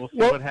we'll see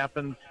what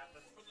happens.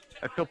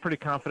 I feel pretty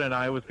confident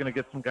Iowa's going to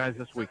get some guys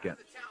this weekend.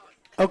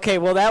 Okay,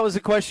 well, that was a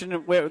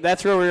question.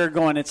 That's where we were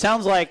going. It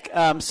sounds like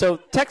so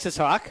Texas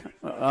Hawk,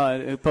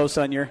 who posts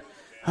on your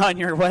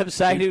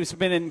website, who's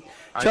been in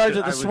charge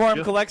of the Swarm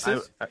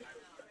Collectives.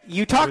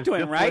 You talked to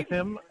him, right?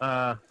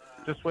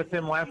 Just with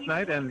him last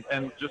night, and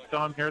just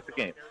saw him here at the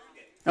game.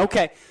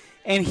 Okay,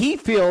 and he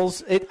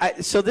feels it.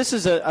 So this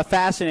is a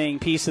fascinating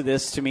piece of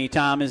this to me,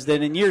 Tom, is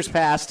that in years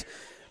past,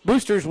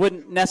 boosters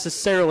wouldn't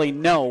necessarily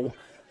know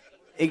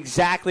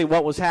exactly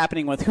what was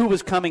happening with who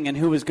was coming and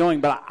who was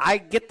going. But I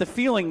get the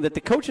feeling that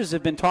the coaches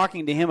have been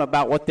talking to him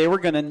about what they were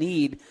going to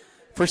need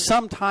for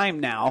some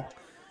time now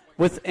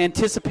with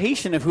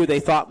anticipation of who they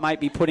thought might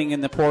be putting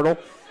in the portal.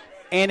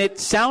 And it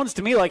sounds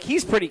to me like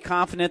he's pretty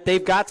confident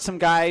they've got some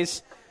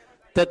guys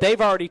that they've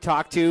already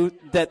talked to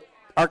that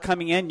are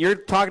coming in. You're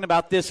talking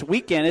about this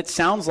weekend. It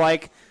sounds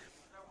like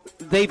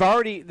they've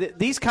already –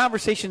 these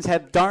conversations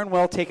have darn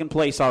well taken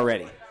place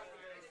already.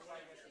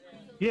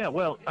 Yeah,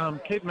 well,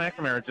 Cade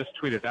McNamara just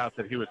tweeted out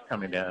that he was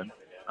coming in,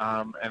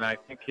 and I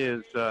think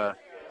his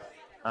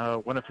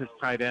one of his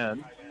tight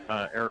ends,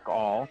 Eric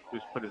All,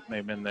 who's put his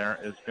name in there,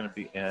 is going to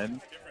be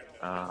in.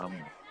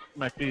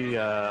 Might be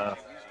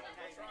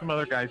some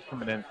other guys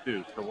coming in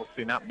too, so we'll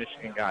see. Not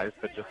Michigan guys,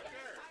 but just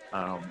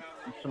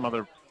some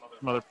other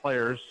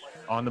players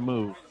on the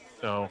move.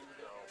 So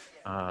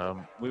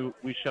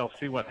we shall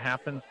see what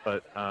happens,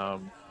 but I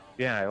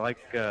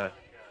like.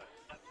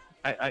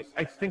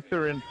 I think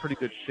they're in pretty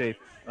good shape,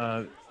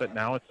 but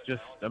now it's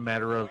just a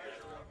matter of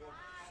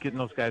getting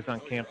those guys on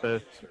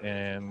campus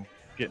and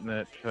getting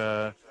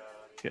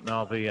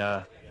all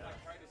the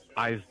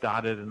I's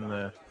dotted and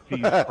the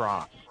T's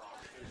crossed,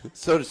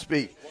 so to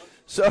speak.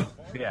 So,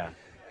 yeah,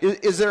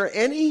 is there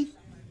any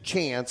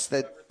chance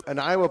that an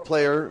Iowa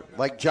player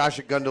like Josh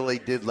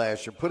Gundele did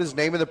last year, put his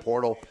name in the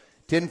portal,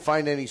 didn't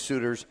find any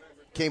suitors,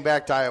 came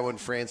back to Iowa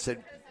and France,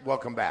 said,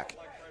 "Welcome back"?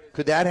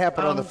 Could that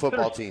happen on the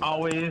football team?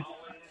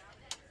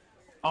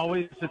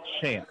 Always a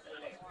chance,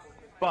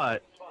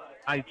 but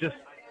I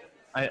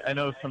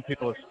know some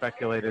people have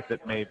speculated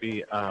that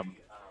maybe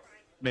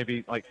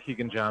like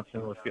Keegan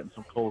Johnson was getting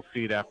some cold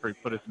feet after he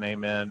put his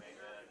name in,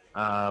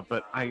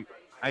 but I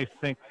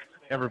think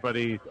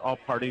all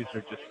parties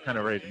are just kind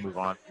of ready to move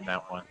on from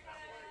that one.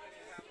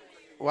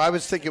 Well, I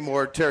was thinking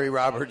more Terry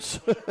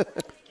Roberts,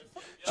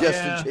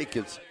 Justin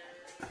Jacobs.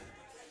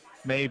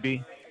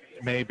 Maybe.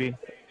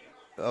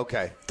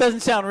 Okay. Doesn't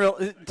sound real.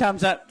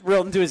 Tom's not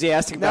real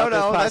enthusiastic about this.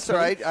 No, that's all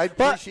right. I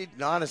appreciate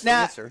an honest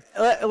answer.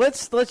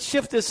 Let's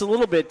shift this a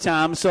little bit,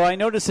 Tom. So I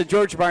noticed that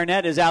George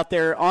Barnett is out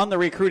there on the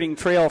recruiting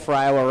trail for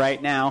Iowa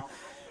right now.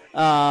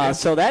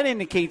 So that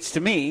indicates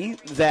to me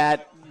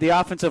that the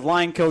offensive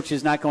line coach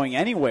is not going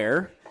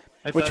anywhere,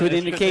 which would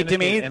indicate to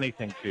me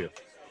anything to you.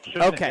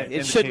 Okay,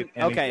 it shouldn't.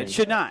 Okay, it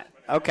should not.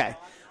 Okay,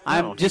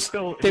 he's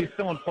still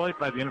employed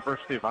by the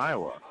University of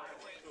Iowa.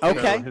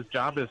 Okay, his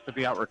job is to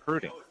be out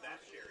recruiting.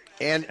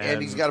 And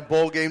he's got a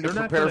bowl game to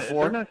prepare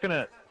for. They're not going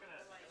to.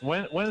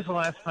 When's the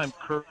last time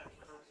Kirk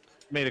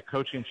made a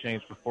coaching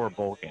change before a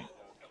bowl game?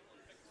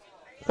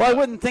 Well, I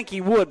wouldn't think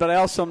he would, but I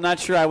also am not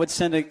sure I would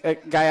send a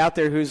guy out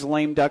there who's a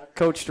lame duck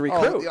coach to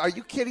recruit. Oh, are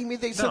you kidding me?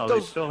 They sent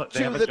those two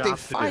that they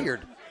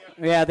fired.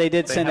 Yeah, they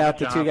did send out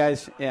the two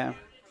guys. Yeah.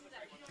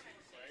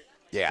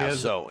 Yeah.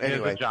 So anyway,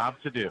 he has a job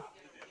to do.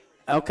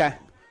 Okay.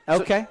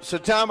 Okay. So,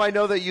 Tom, I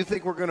know that you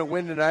think we're going to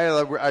win tonight.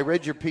 I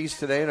read your piece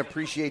today and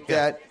appreciate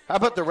that. How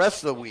about the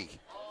rest of the week?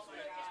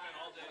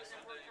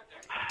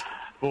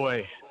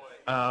 Boy,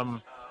 I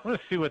want to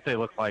see what they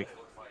look like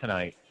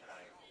tonight.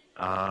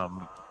 I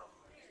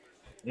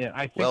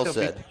think they'll beat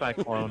the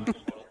Cyclones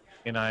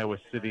in Iowa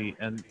City,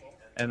 and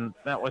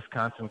that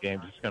Wisconsin game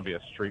is going to be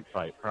a street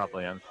fight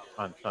probably on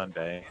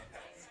Sunday.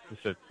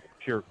 It's a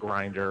pure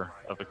grinder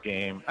of a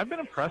game. I've been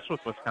impressed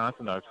with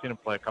Wisconsin, though. I've seen them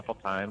play a couple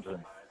times,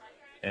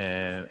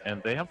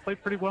 and they have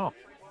played pretty well.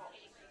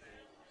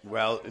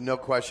 Well, no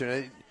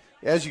question.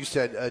 As you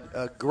said,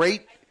 a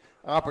great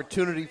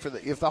opportunity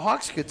if the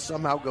Hawks could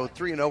somehow go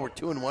 3-0 or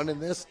 2-1 in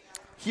this,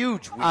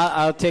 huge week.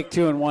 I'll take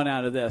 2-1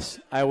 out of this.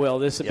 I will.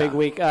 This is a big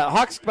week.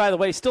 Hawks, by the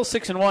way, still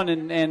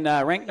 6-1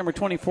 and ranked number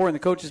 24 in the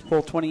coaches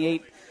poll,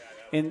 26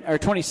 in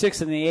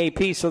the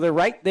AP. So they're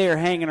right there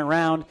hanging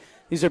around.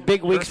 These are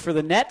big weeks for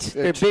the net.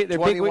 They're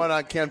 21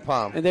 on Ken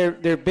Palm. And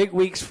they're big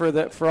weeks for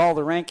all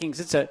the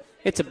rankings.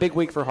 It's a big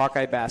week for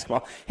Hawkeye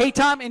basketball. Hey,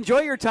 Tom, enjoy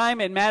your time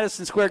in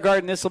Madison Square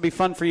Garden. This will be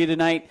fun for you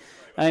tonight.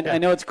 I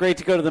know it's great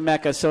to go to the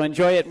Mecca, so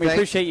enjoy it. We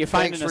appreciate you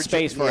finding a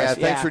space for us.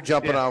 Thanks for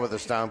jumping on with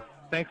us, Tom.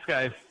 Thanks,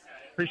 guys.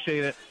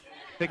 Appreciate it.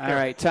 Take care. All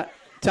right.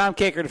 Tom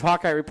Kakert of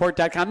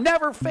HawkeyeReport.com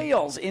never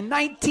fails. In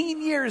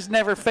 19 years,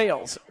 never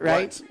fails,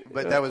 right?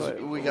 But that was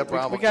we got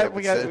problems.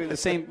 We got the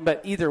same,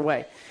 but either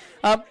way.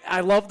 I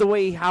love the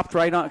way he hopped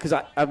right on, because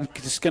I'm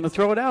just going to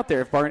throw it out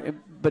there.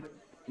 But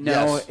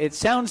no, Yes. It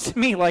sounds to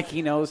me like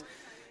he knows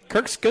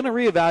Kirk's going to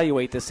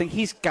reevaluate this thing.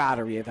 He's got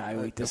to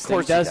reevaluate this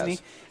thing, doesn't he?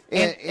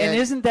 And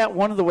isn't that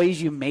one of the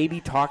ways you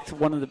maybe talked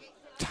one of the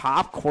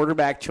top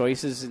quarterback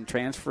choices in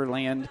transfer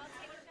land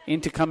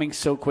into coming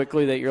so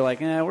quickly that you're like,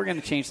 we're going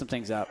to change some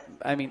things up?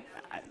 I mean,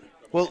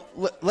 well,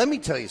 let me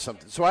tell you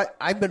something. So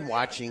I've been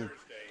watching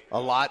a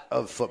lot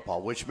of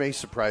football, which may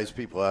surprise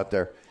people out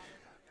there.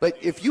 But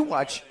if you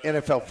watch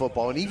NFL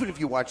football, and even if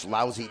you watch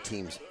lousy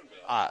teams,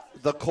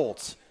 the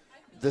Colts,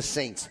 the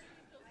Saints,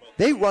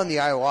 they run the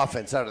Iowa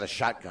offense out of the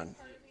shotgun.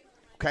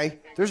 Okay?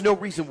 There's no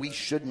reason we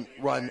shouldn't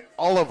run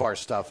all of our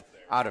stuff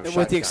out of shotgun.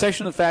 With the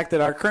exception of the fact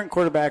that our current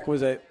quarterback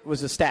was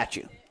a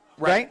statue.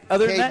 Right?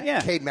 Other than that,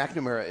 yeah. Cade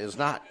McNamara is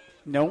not.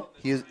 Nope.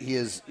 He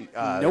is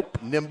Nope.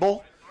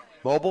 nimble,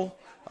 mobile.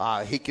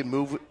 He can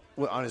move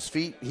on his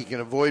feet. He can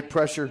avoid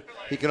pressure.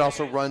 He can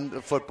also run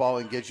the football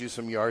and get you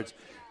some yards.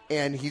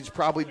 And he's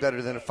probably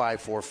better than a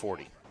 5'4"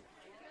 40.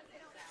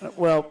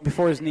 Well,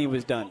 before his knee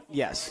was done,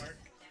 yes.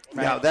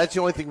 Right. Now, that's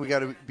the only thing we got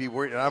to be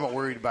worried. And I'm not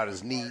worried about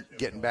his knee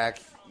getting back.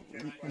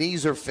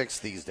 Knees are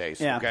fixed these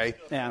days, okay?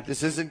 Yeah.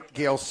 This isn't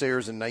Gale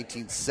Sayers in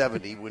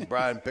 1970 when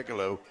Brian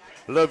Piccolo,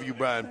 love you,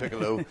 Brian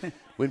Piccolo,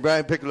 when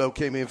Brian Piccolo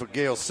came in for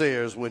Gale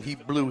Sayers when he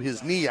blew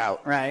his knee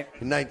out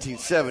in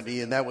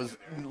 1970, and that was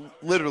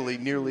literally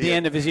nearly the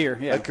end of his year,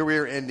 a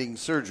career-ending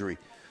surgery.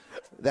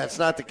 That's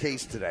not the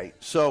case today.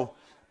 So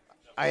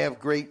I have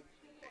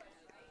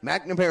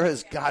McNamara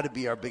has got to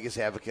be our biggest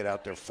advocate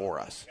out there for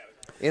us.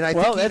 And I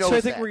think he knows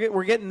I think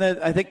we're getting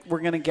I think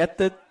we're going to get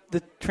the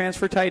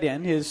transfer tight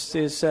end, his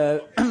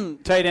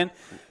tight end,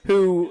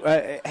 who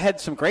had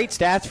some great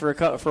stats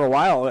for a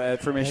while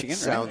for Michigan.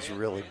 Sounds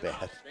really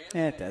bad.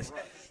 Yeah, it does.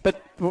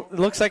 But it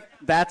looks like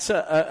that's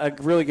a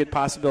really good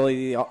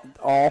possibility.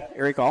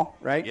 Eric All,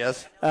 right?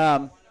 Yes.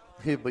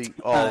 He'll be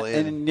all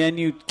in. And then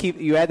you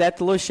add that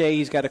to Lachey.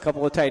 He's got a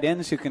couple of tight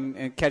ends who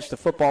can catch the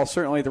football.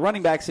 Certainly, the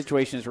running back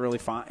situation is really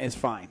fine.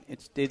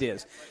 It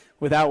is.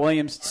 Without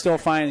Williams, it's still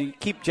fine. You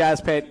keep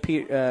Jazz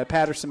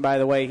Patterson, by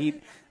the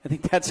way. I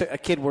think that's a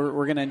kid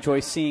we're going to enjoy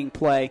seeing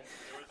play.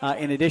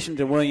 In addition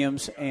to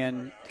Williams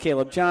and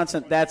Caleb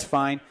Johnson, that's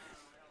fine.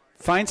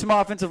 Find some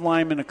offensive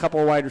linemen, a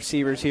couple of wide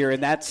receivers here,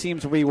 and that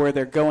seems to be where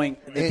they're going.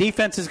 The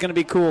defense is going to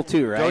be cool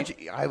too, right?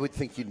 I would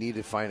think you need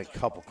to find a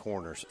couple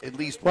corners, at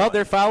least. Well, one.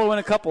 they're following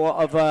a couple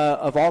of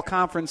all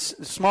conference,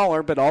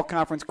 smaller but all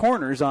conference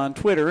corners on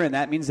Twitter, and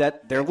that means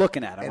that they're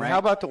looking at them. And right? how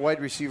about the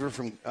wide receiver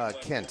from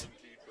Kent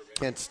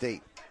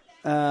State?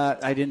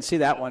 I didn't see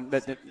that one,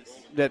 but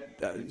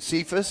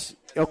Cephas.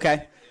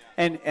 Okay,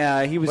 and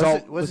he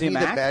was he the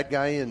Mac? bad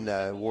guy in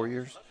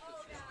Warriors?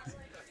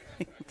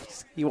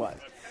 He was,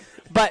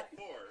 but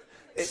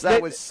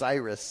that was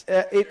Cyrus.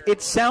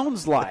 It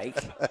sounds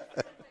like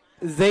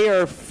they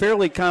are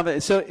fairly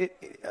confident. So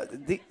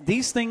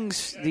these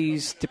things,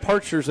 these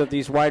departures of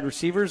these wide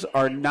receivers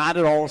are not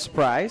at all a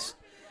surprise,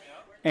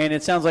 and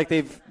it sounds like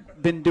they've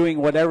been doing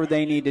whatever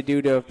they need to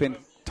do to have been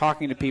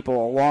talking to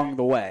people along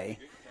the way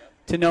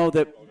to know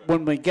that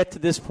when we get to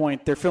this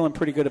point, they're feeling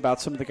pretty good about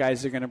some of the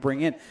guys they're going to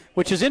bring in,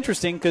 which is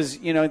interesting because,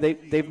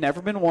 they've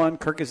never been one,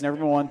 Kirk has never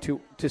been one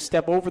to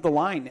step over the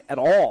line at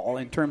all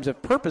in terms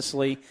of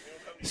purposely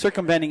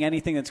circumventing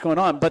anything that's going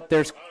on. But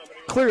there's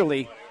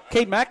clearly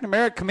Cade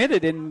McNamara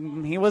committed,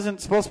 and he wasn't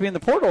supposed to be in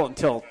the portal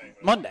until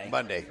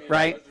Monday.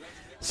 Right?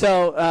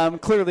 So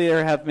clearly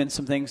there have been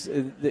some things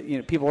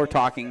that people are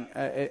talking,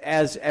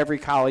 as every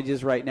college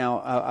is right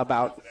now,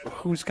 about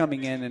who's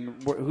coming in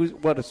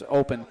and what is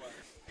open.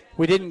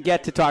 We didn't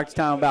get to talk to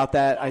Tom about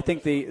that. I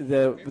think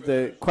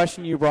the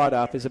question you brought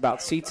up is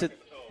about seats at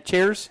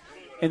chairs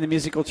in the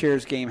musical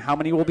chairs game. How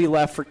many will be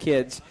left for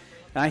kids?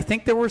 And I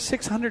think there were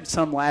 600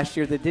 some last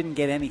year that didn't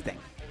get anything.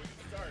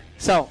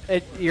 So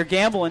you're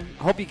gambling.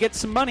 Hope you get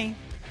some money.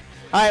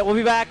 All right, we'll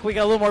be back. We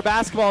got a little more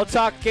basketball to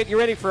talk. Get you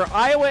ready for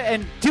Iowa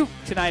and Duke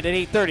tonight at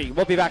 8:30.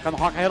 We'll be back on the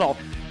Hawkeye Huddle.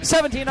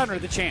 17 under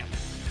the champ.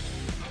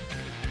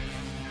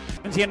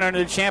 17 under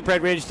the champ.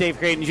 Red Ridge, Dave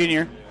Creighton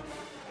Jr.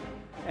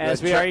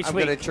 As we are each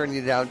week. I'm going to turn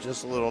you down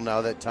just a little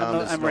now that Tom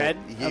is. I'm red.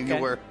 Okay.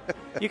 You were.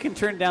 You can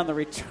turn down the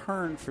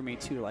return for me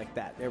too, like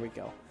that. There we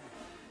go.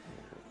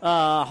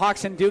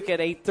 Hawks and Duke at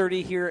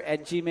 8:30 here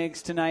at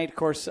G-Migs tonight. Of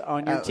course,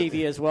 on your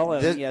TV as well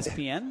on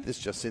ESPN. This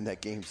just in,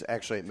 that game's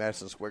actually at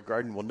Madison Square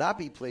Garden. Will not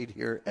be played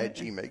here at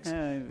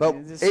G-Migs, but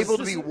able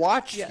to be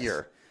watched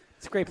here.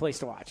 It's a great place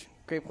to watch.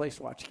 Great place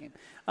to watch a game.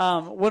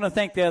 Want to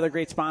thank the other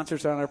great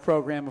sponsors on our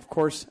program. Of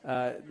course,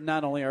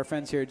 not only our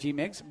friends here at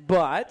G-Migs,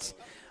 but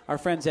our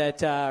friends at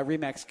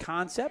Remax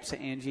Concepts,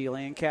 Angie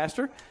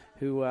Lancaster,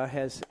 who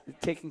has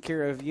taken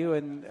care of you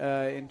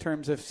in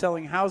terms of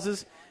selling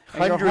houses.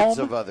 Hundreds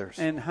of others.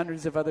 And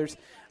hundreds of others.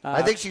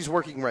 I think she's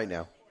working right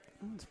now.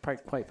 It's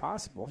probably quite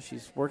possible.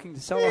 She's working to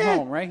sell a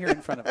home right here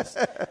in front of us.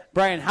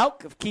 Brian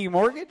Hauk of Key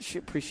Mortgage.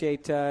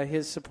 Appreciate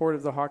his support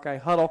of the Hawkeye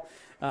Huddle.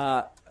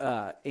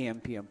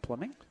 AM/PM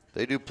Plumbing.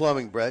 They do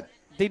plumbing, Brett.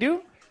 They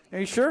do? Are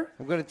you sure?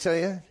 I'm going to tell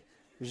you,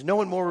 there's no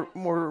one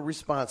more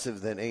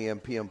responsive than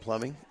AM/PM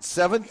Plumbing.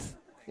 7th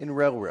in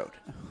Railroad.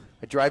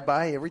 I drive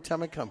by every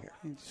time I come here.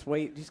 You just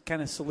wait. Just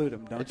kind of salute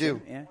them, don't you? I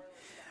do.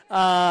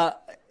 Yeah.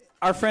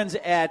 Our friends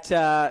at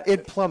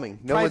in plumbing,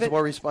 one's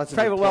more responsive.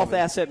 Private Wealth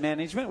Asset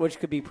Management, which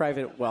could be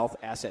Private Wealth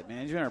Asset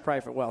Management or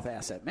Private Wealth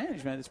Asset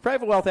Management. It's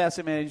Private Wealth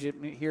Asset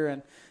Management here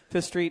on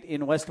 5th Street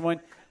in West Des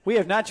Moines. We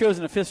have not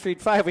chosen a 5th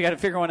Street 5. We got to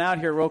figure one out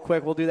here real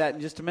quick. We'll do that in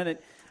just a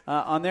minute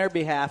on their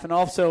behalf. And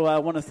also I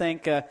want to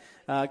thank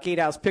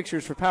Gatehouse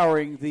Pictures for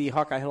powering the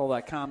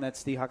HawkeyeHuddle.com.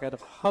 That's the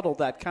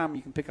HawkeyeHuddle.com.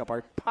 You can pick up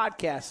our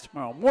podcast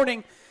tomorrow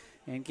morning.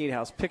 And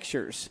Gatehouse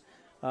Pictures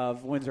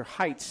of Windsor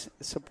Heights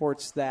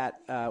supports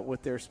that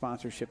with their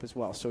sponsorship as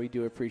well. So we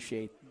do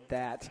appreciate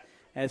that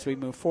as we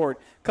move forward.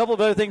 A couple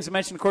of other things to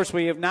mention. Of course,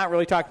 we have not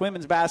really talked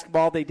women's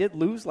basketball. They did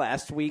lose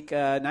last week,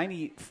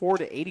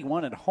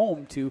 94-81 at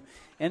home to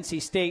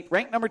NC State,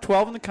 ranked number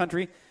 12 in the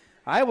country.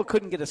 Iowa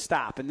couldn't get a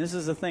stop, and this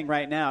is the thing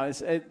right now.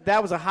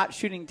 That was a hot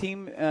shooting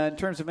team in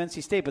terms of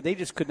NC State, but they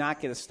just could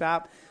not get a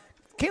stop.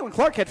 Caitlin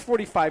Clark had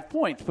 45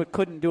 points, but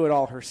couldn't do it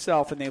all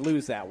herself, and they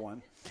lose that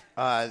one.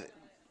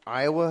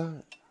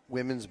 Iowa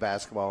women's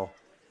basketball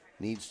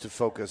needs to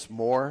focus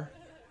more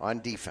on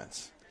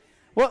defense.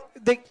 Well,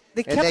 they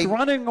kept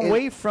running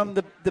away from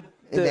the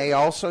And they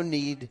also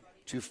need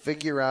to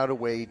figure out a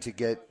way to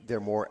get their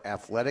more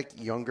athletic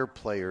younger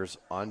players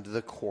onto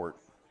the court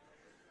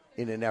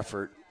in an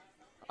effort.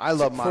 I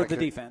love Monica. For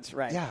the defense,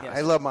 right. Yeah, yes.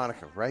 I love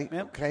Monica, right?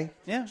 Yep. Okay?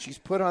 Yeah. She's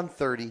put on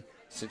 30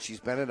 since she's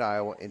been at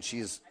Iowa, and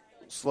she's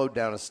slowed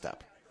down a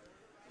step.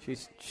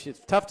 She's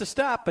tough to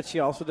stop, but she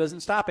also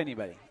doesn't stop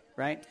anybody,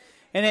 right?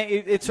 And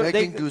it's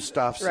Megan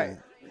Gustafson right.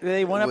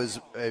 They was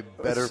a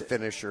better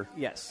finisher.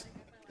 Yes.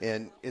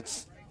 And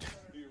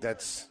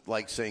that's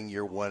like saying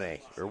you're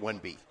 1A or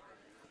 1B.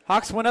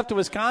 Hawks went up to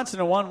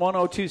Wisconsin and won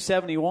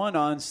 102-71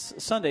 on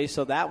Sunday,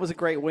 so that was a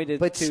great way to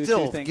But do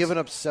still, things. giving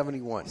up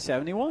 71.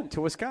 71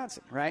 to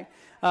Wisconsin, right?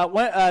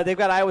 They've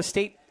got Iowa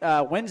State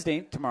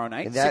Wednesday tomorrow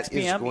night, and that 6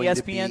 p.m. is going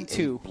ESPN2.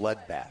 to be a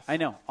bloodbath. I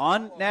know.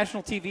 On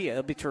national TV.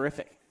 It'll be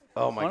terrific.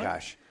 Oh, my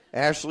gosh.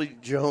 Ashley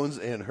Jones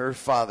and her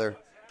father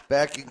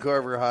back in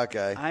Carver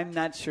Hawkeye. I'm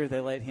not sure they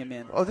let him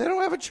in. Oh, they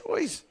don't have a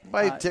choice.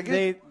 Buy a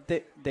ticket?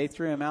 They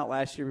threw him out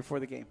last year before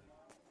the game.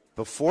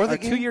 Before the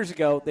game? 2 years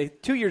ago.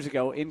 2 years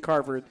ago in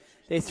Carver,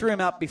 they threw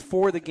him out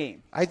before the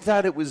game. I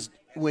thought it was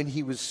when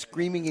he was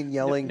screaming and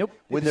yelling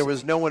when there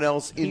was no one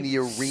else in the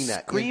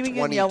arena screaming in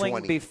 2020. and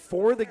yelling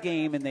before the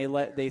game, and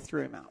they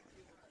threw him out.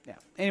 Yeah.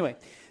 Anyway,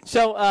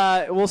 so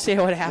we'll see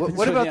what happens.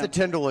 What about the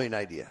tenderloin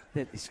idea?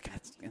 He's got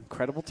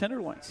incredible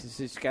tenderloins.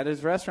 He's got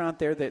his restaurant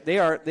there.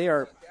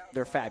 They're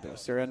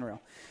fabulous. They're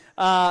unreal.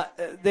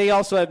 They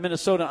also have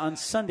Minnesota on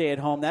Sunday at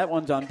home. That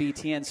one's on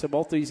BTN, so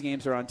both of these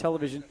games are on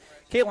television.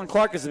 Caitlin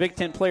Clark is the Big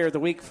Ten Player of the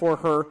Week for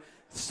her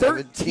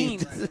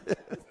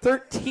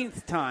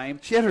 13th time.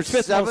 She had her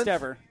fifth most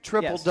ever.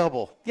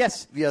 Triple-double.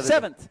 Yes.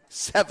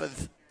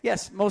 Seventh.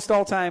 Yes, most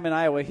all-time in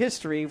Iowa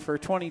history for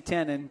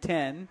 2010 and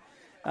 10.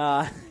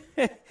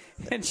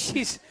 And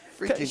she's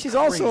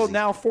also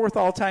now fourth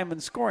all-time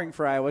in scoring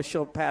for Iowa.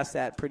 She'll pass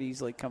that pretty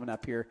easily coming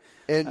up here.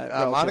 And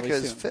Monica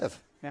is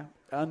fifth. Yeah,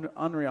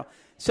 unreal.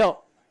 So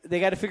they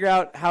got to figure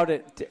out how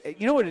to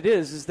you know what it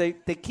is they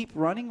keep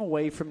running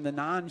away from the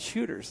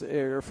non-shooters,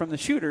 or from the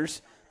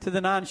shooters to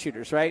the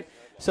non-shooters, right?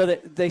 So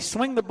that they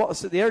swing the ball.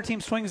 So the other team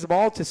swings the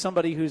ball to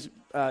somebody who's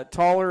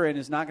taller and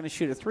is not going to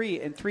shoot a three,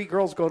 and three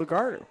girls go to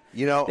guard her.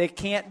 You know, they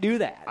can't do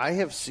that. I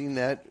have seen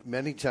that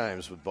many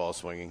times with ball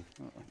swinging.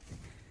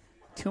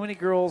 Too many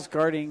girls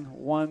guarding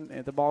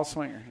the ball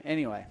swinger.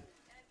 Anyway,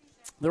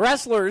 the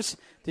wrestlers.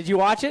 Did you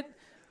watch it?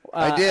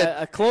 I did.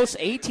 A close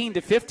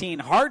 18-15,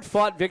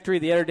 hard-fought victory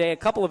the other day. A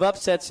couple of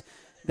upsets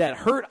that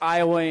hurt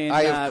Iowa and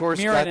I, of course,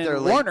 Mirren got there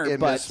and late Warner. in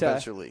But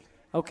Spencer Lee.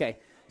 Okay.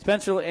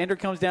 Andrew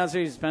comes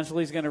downstairs. Spencer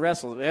Lee's going to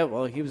wrestle. Yeah,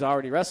 well, he was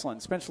already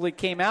wrestling. Spencer Lee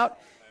came out.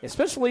 If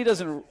Spencer Lee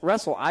doesn't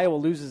wrestle, Iowa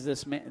loses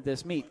this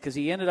meet because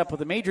he ended up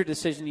with a major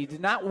decision. He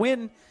did not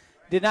win,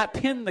 did not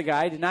pin the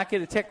guy, did not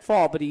get a tech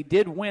fall, but he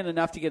did win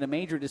enough to get a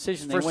major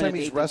decision. First time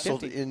he's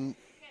wrestled in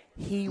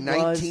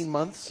 19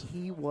 months.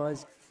 He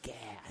was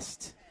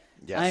gassed.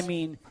 Yes. I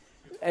mean,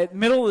 at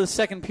middle of the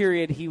second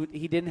period,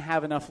 he didn't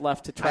have enough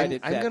left to try to.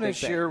 I'm going to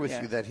share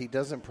with you that he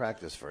doesn't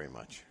practice very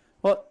much.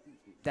 Well,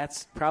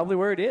 that's probably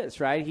where it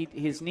is, right?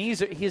 His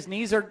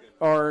knees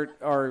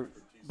are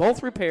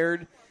both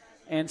repaired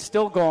and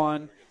still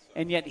gone,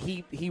 and yet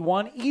he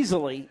won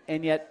easily,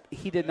 and yet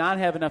he did not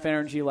have enough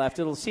energy left.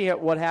 We'll see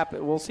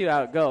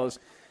how it goes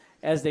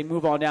as they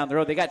move on down the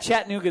road. They got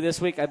Chattanooga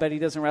this week. I bet he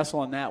doesn't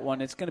wrestle in that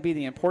one. It's going to be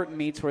the important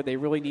meets where they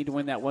really need to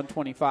win that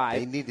 125.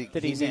 He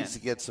needs to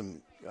get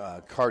some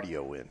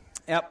cardio in.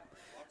 Yep.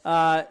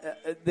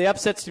 The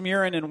upsets to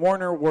Mirren and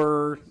Warner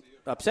were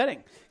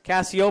upsetting.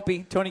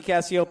 Tony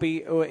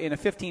Cassiope in a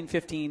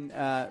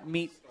 15-15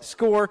 meet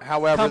score,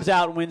 however, comes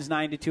out and wins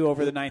 9-2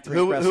 over the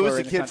ninth-ranked wrestler. Who was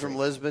the in kid from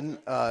Lisbon?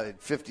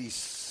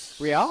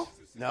 50. Real?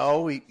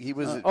 No, he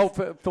was.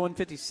 For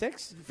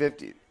 156?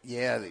 50.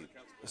 Yeah, I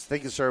was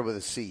thinking it started with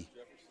a C.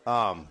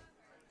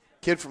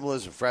 Kid from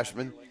Liz, a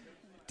freshman,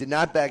 did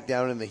not back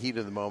down in the heat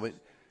of the moment.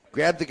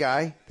 Grabbed the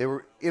guy. They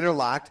were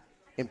interlocked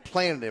and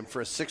planted him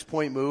for a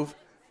 6-point move.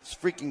 It's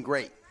freaking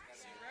great.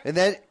 And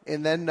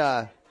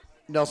then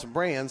Nelson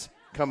Brands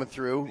coming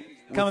through.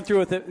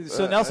 With it.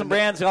 So Nelson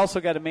Brands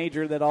also got a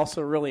major that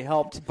also really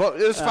helped.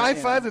 But it was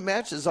 5-5 in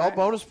matches, all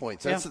bonus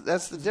points. That's the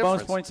difference.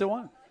 Bonus points that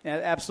won.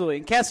 Yeah, absolutely.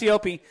 And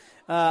Cassiope,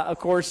 of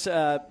course,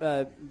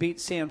 beat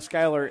Sam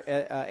Schuyler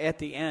at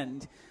the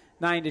end,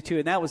 9-2,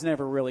 and that was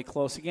never really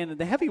close. Again,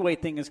 the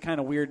heavyweight thing is kind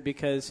of weird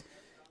because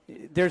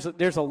there's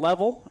a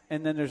level,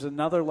 and then there's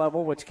another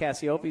level which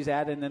Cassiope's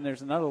at, and then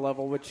there's another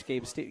level which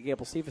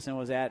Gable Stevenson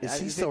was at. Is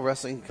he still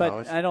wrestling in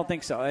college? But I don't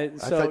think so.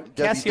 So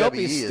Cassiope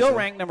is still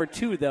ranked number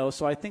 2, though,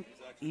 so I think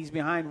he's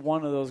behind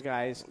one of those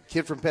guys.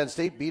 Kid from Penn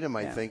State beat him,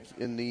 I think,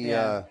 in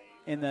the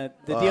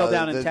deal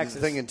down in Texas.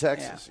 The thing in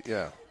Texas,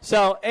 yeah.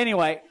 So,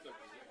 anyway,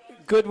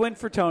 good win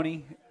for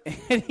Tony.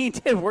 And he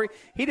did work.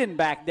 He didn't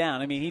back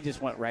down. I mean, he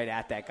just went right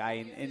at that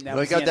guy. And that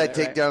he got that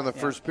takedown in the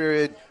first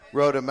period,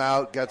 rode him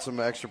out, got some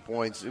extra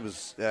points. It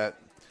was I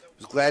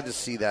was glad to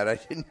see that. I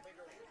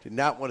did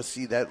not want to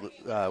see that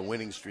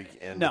winning streak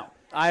end. No.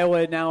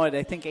 Iowa now at,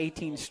 I think,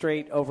 18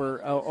 straight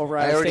over Iowa State.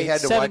 I already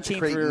had to watch 17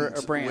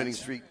 Creighton's for winning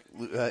streak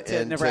end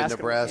to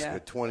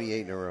Nebraska,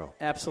 28 in a row.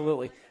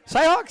 Absolutely.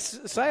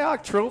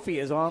 Cyhawk Trophy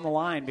is on the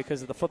line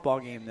because of the football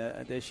game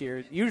this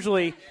year.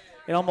 Usually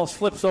it almost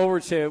flips over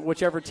to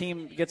whichever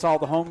team gets all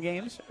the home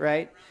games,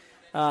 right?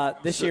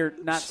 This year,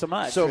 not so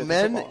much. So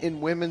men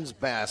and women's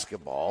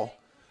basketball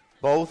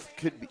both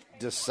could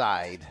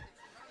decide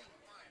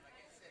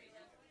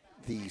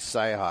the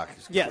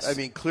Cyhawks. Yes. I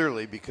mean,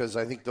 clearly, because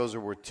I think those are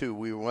worth 2.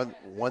 We won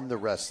the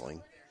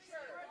wrestling.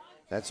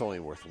 That's only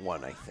worth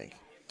 1, I think.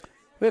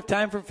 We have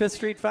time for 5th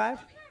Street 5?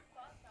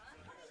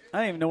 I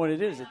don't even know what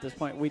it is at this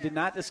point. We did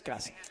not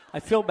discuss. I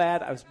feel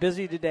bad. I was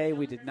busy today.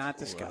 We did not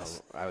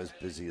discuss. Well, I was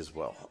busy as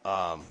well.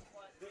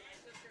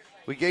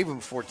 We gave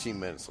them 14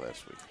 minutes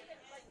last week.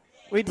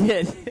 We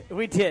did.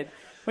 We did.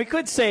 We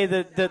could say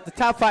that the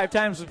top 5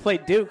 times we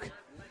played Duke.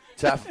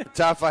 Top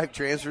 5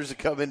 transfers that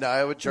come into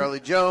Iowa. Charlie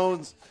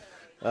Jones.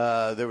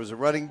 There was a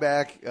running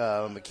back,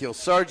 Mikhail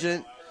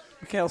Sargent.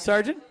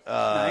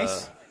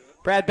 Nice.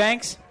 Brad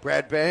Banks.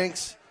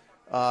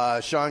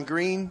 Sean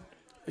Green.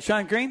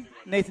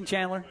 Nathan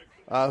Chandler.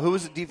 Who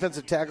was a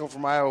defensive tackle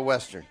from Iowa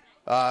Western?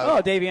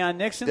 Davion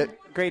Nixon,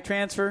 great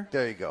transfer.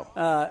 There you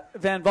go.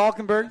 Van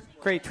Valkenburg,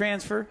 great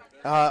transfer.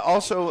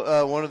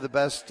 Also, one of the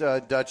best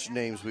Dutch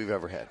names we've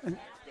ever had.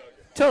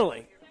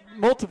 Totally.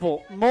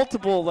 Multiple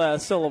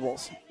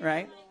syllables,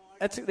 right?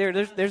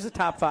 There's the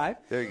top 5.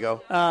 There you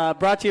go.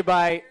 Brought to you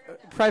by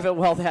Private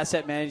Wealth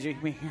Asset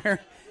Management here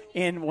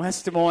in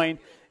West Des Moines.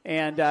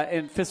 And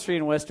in 5th Street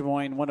in West Des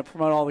Moines, want to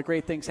promote all the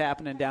great things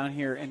happening down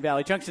here in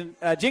Valley Junction.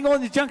 Jingle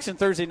in the Junction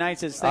Thursday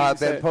nights is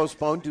been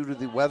postponed due to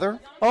the weather.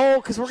 Oh,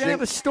 because we're going to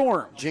have a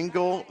storm.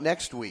 Jingle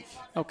next week.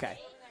 Okay.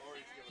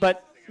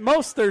 But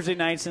most Thursday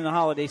nights in the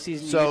holiday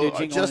season, you do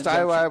Jingle just in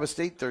the Iowa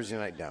State Thursday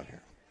night down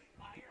here.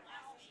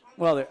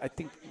 Well, I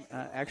think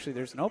actually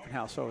there's an open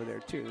house over there,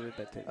 too.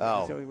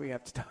 So we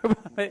have to talk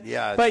about it.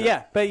 Yeah.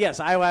 But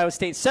yes, Iowa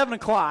State, 7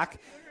 o'clock.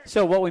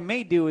 So what we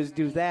may do is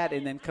do that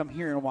and then come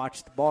here and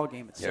watch the ball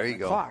game at 7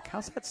 o'clock.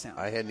 How's that sound?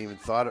 I hadn't even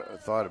thought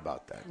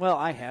about that. Well,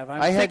 I have.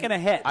 I'm thinking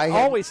ahead.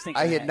 Always thinking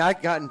ahead. I had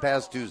not gotten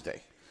past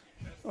Tuesday.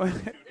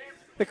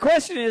 The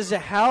question is,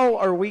 how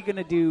are we going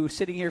to do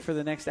sitting here for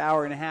the next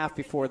hour and a half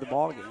before the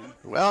ball game?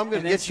 Well, I'm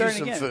going to get you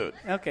some food.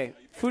 Okay.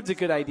 Food's a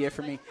good idea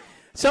for me.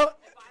 So,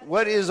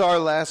 what is our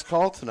last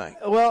call tonight?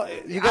 Well,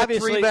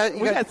 obviously, we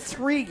got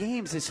 3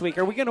 games this week.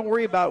 Are we going to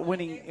worry about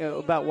winning,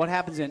 about what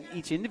happens in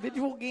each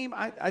individual game?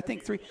 I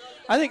think 3.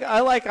 I think I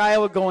like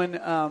Iowa going.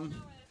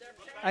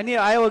 I need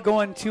Iowa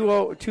going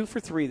 2 for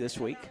 3 this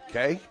week.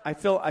 Okay. I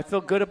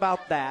feel good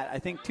about that. I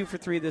think 2 for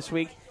 3 this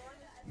week.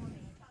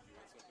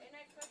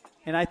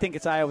 And I think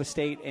it's Iowa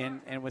State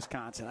and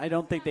Wisconsin. I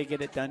don't think they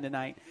get it done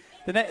tonight.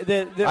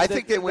 I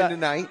think they win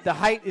tonight. The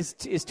height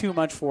is too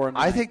much for them.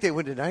 I think they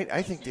win tonight.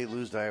 I think they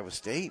lose to Iowa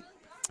State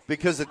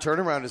because the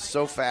turnaround is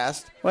so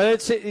fast. Well,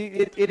 it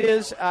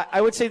is.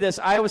 I would say this: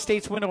 Iowa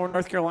State's win over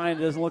North Carolina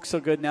doesn't look so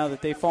good now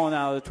that they've fallen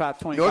out of the top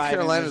 25. North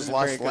Carolina's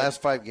lost the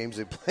last 5 games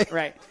they played.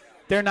 Right,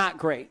 they're not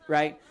great.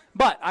 Right,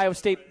 but Iowa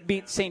State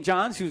beat St.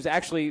 John's, who's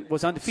actually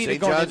was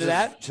undefeated going into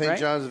that. St.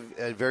 John's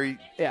is very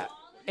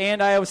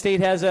And Iowa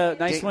State has a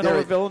nice win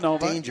over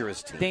Villanova.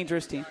 Dangerous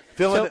team.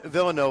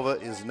 Villanova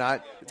is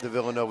not the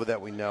Villanova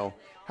that we know.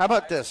 How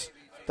about this?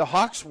 The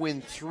Hawks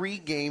win 3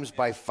 games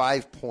by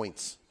 5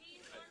 points.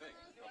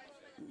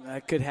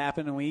 That could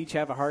happen, and we each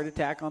have a heart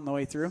attack on the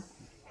way through.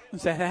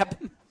 Does that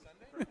happen?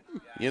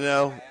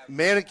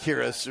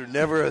 Manicurists are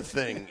never a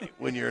thing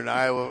when you're an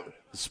Iowa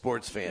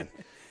sports fan.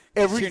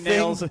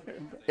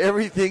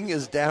 Everything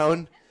is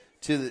down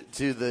to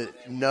the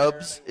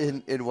nubs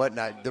and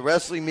whatnot. The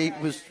wrestling meet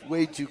was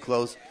way too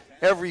close.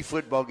 Every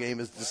football game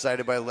is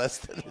decided by less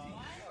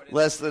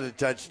than a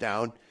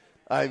touchdown.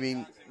 I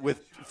mean,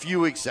 with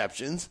few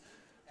exceptions.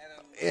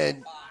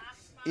 And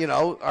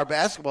our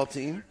basketball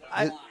team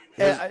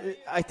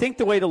I think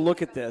the way to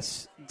look at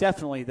this,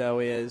 definitely, though,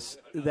 is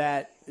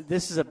that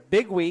this is a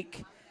big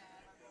week.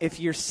 If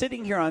you're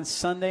sitting here on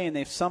Sunday and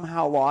they've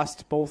somehow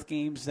lost both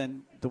games,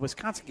 then the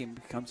Wisconsin game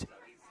becomes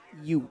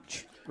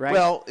huge, right?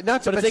 Well,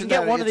 not to but if they mention can get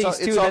that, one of these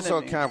two, it's also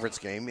a then conference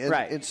game, and,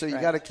 right, and so you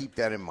right. got to keep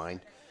that in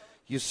mind.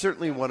 You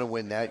certainly want to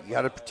win that. You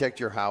got to protect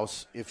your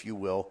house, if you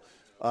will,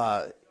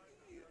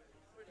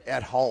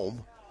 at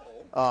home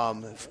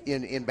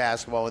in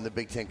basketball in the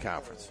Big Ten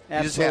Conference. Absolutely.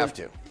 You just have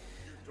to.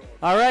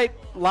 All right,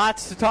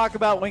 lots to talk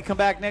about when we come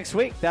back next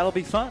week. That'll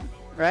be fun,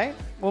 right?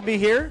 We'll be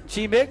here,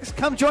 G-Migs.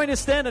 Come join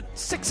us then at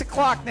 6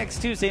 o'clock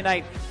next Tuesday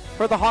night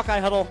for the Hawkeye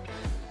Huddle,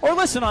 or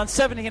listen on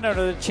 1700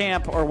 The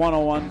Champ or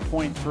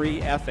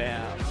 101.3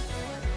 FM.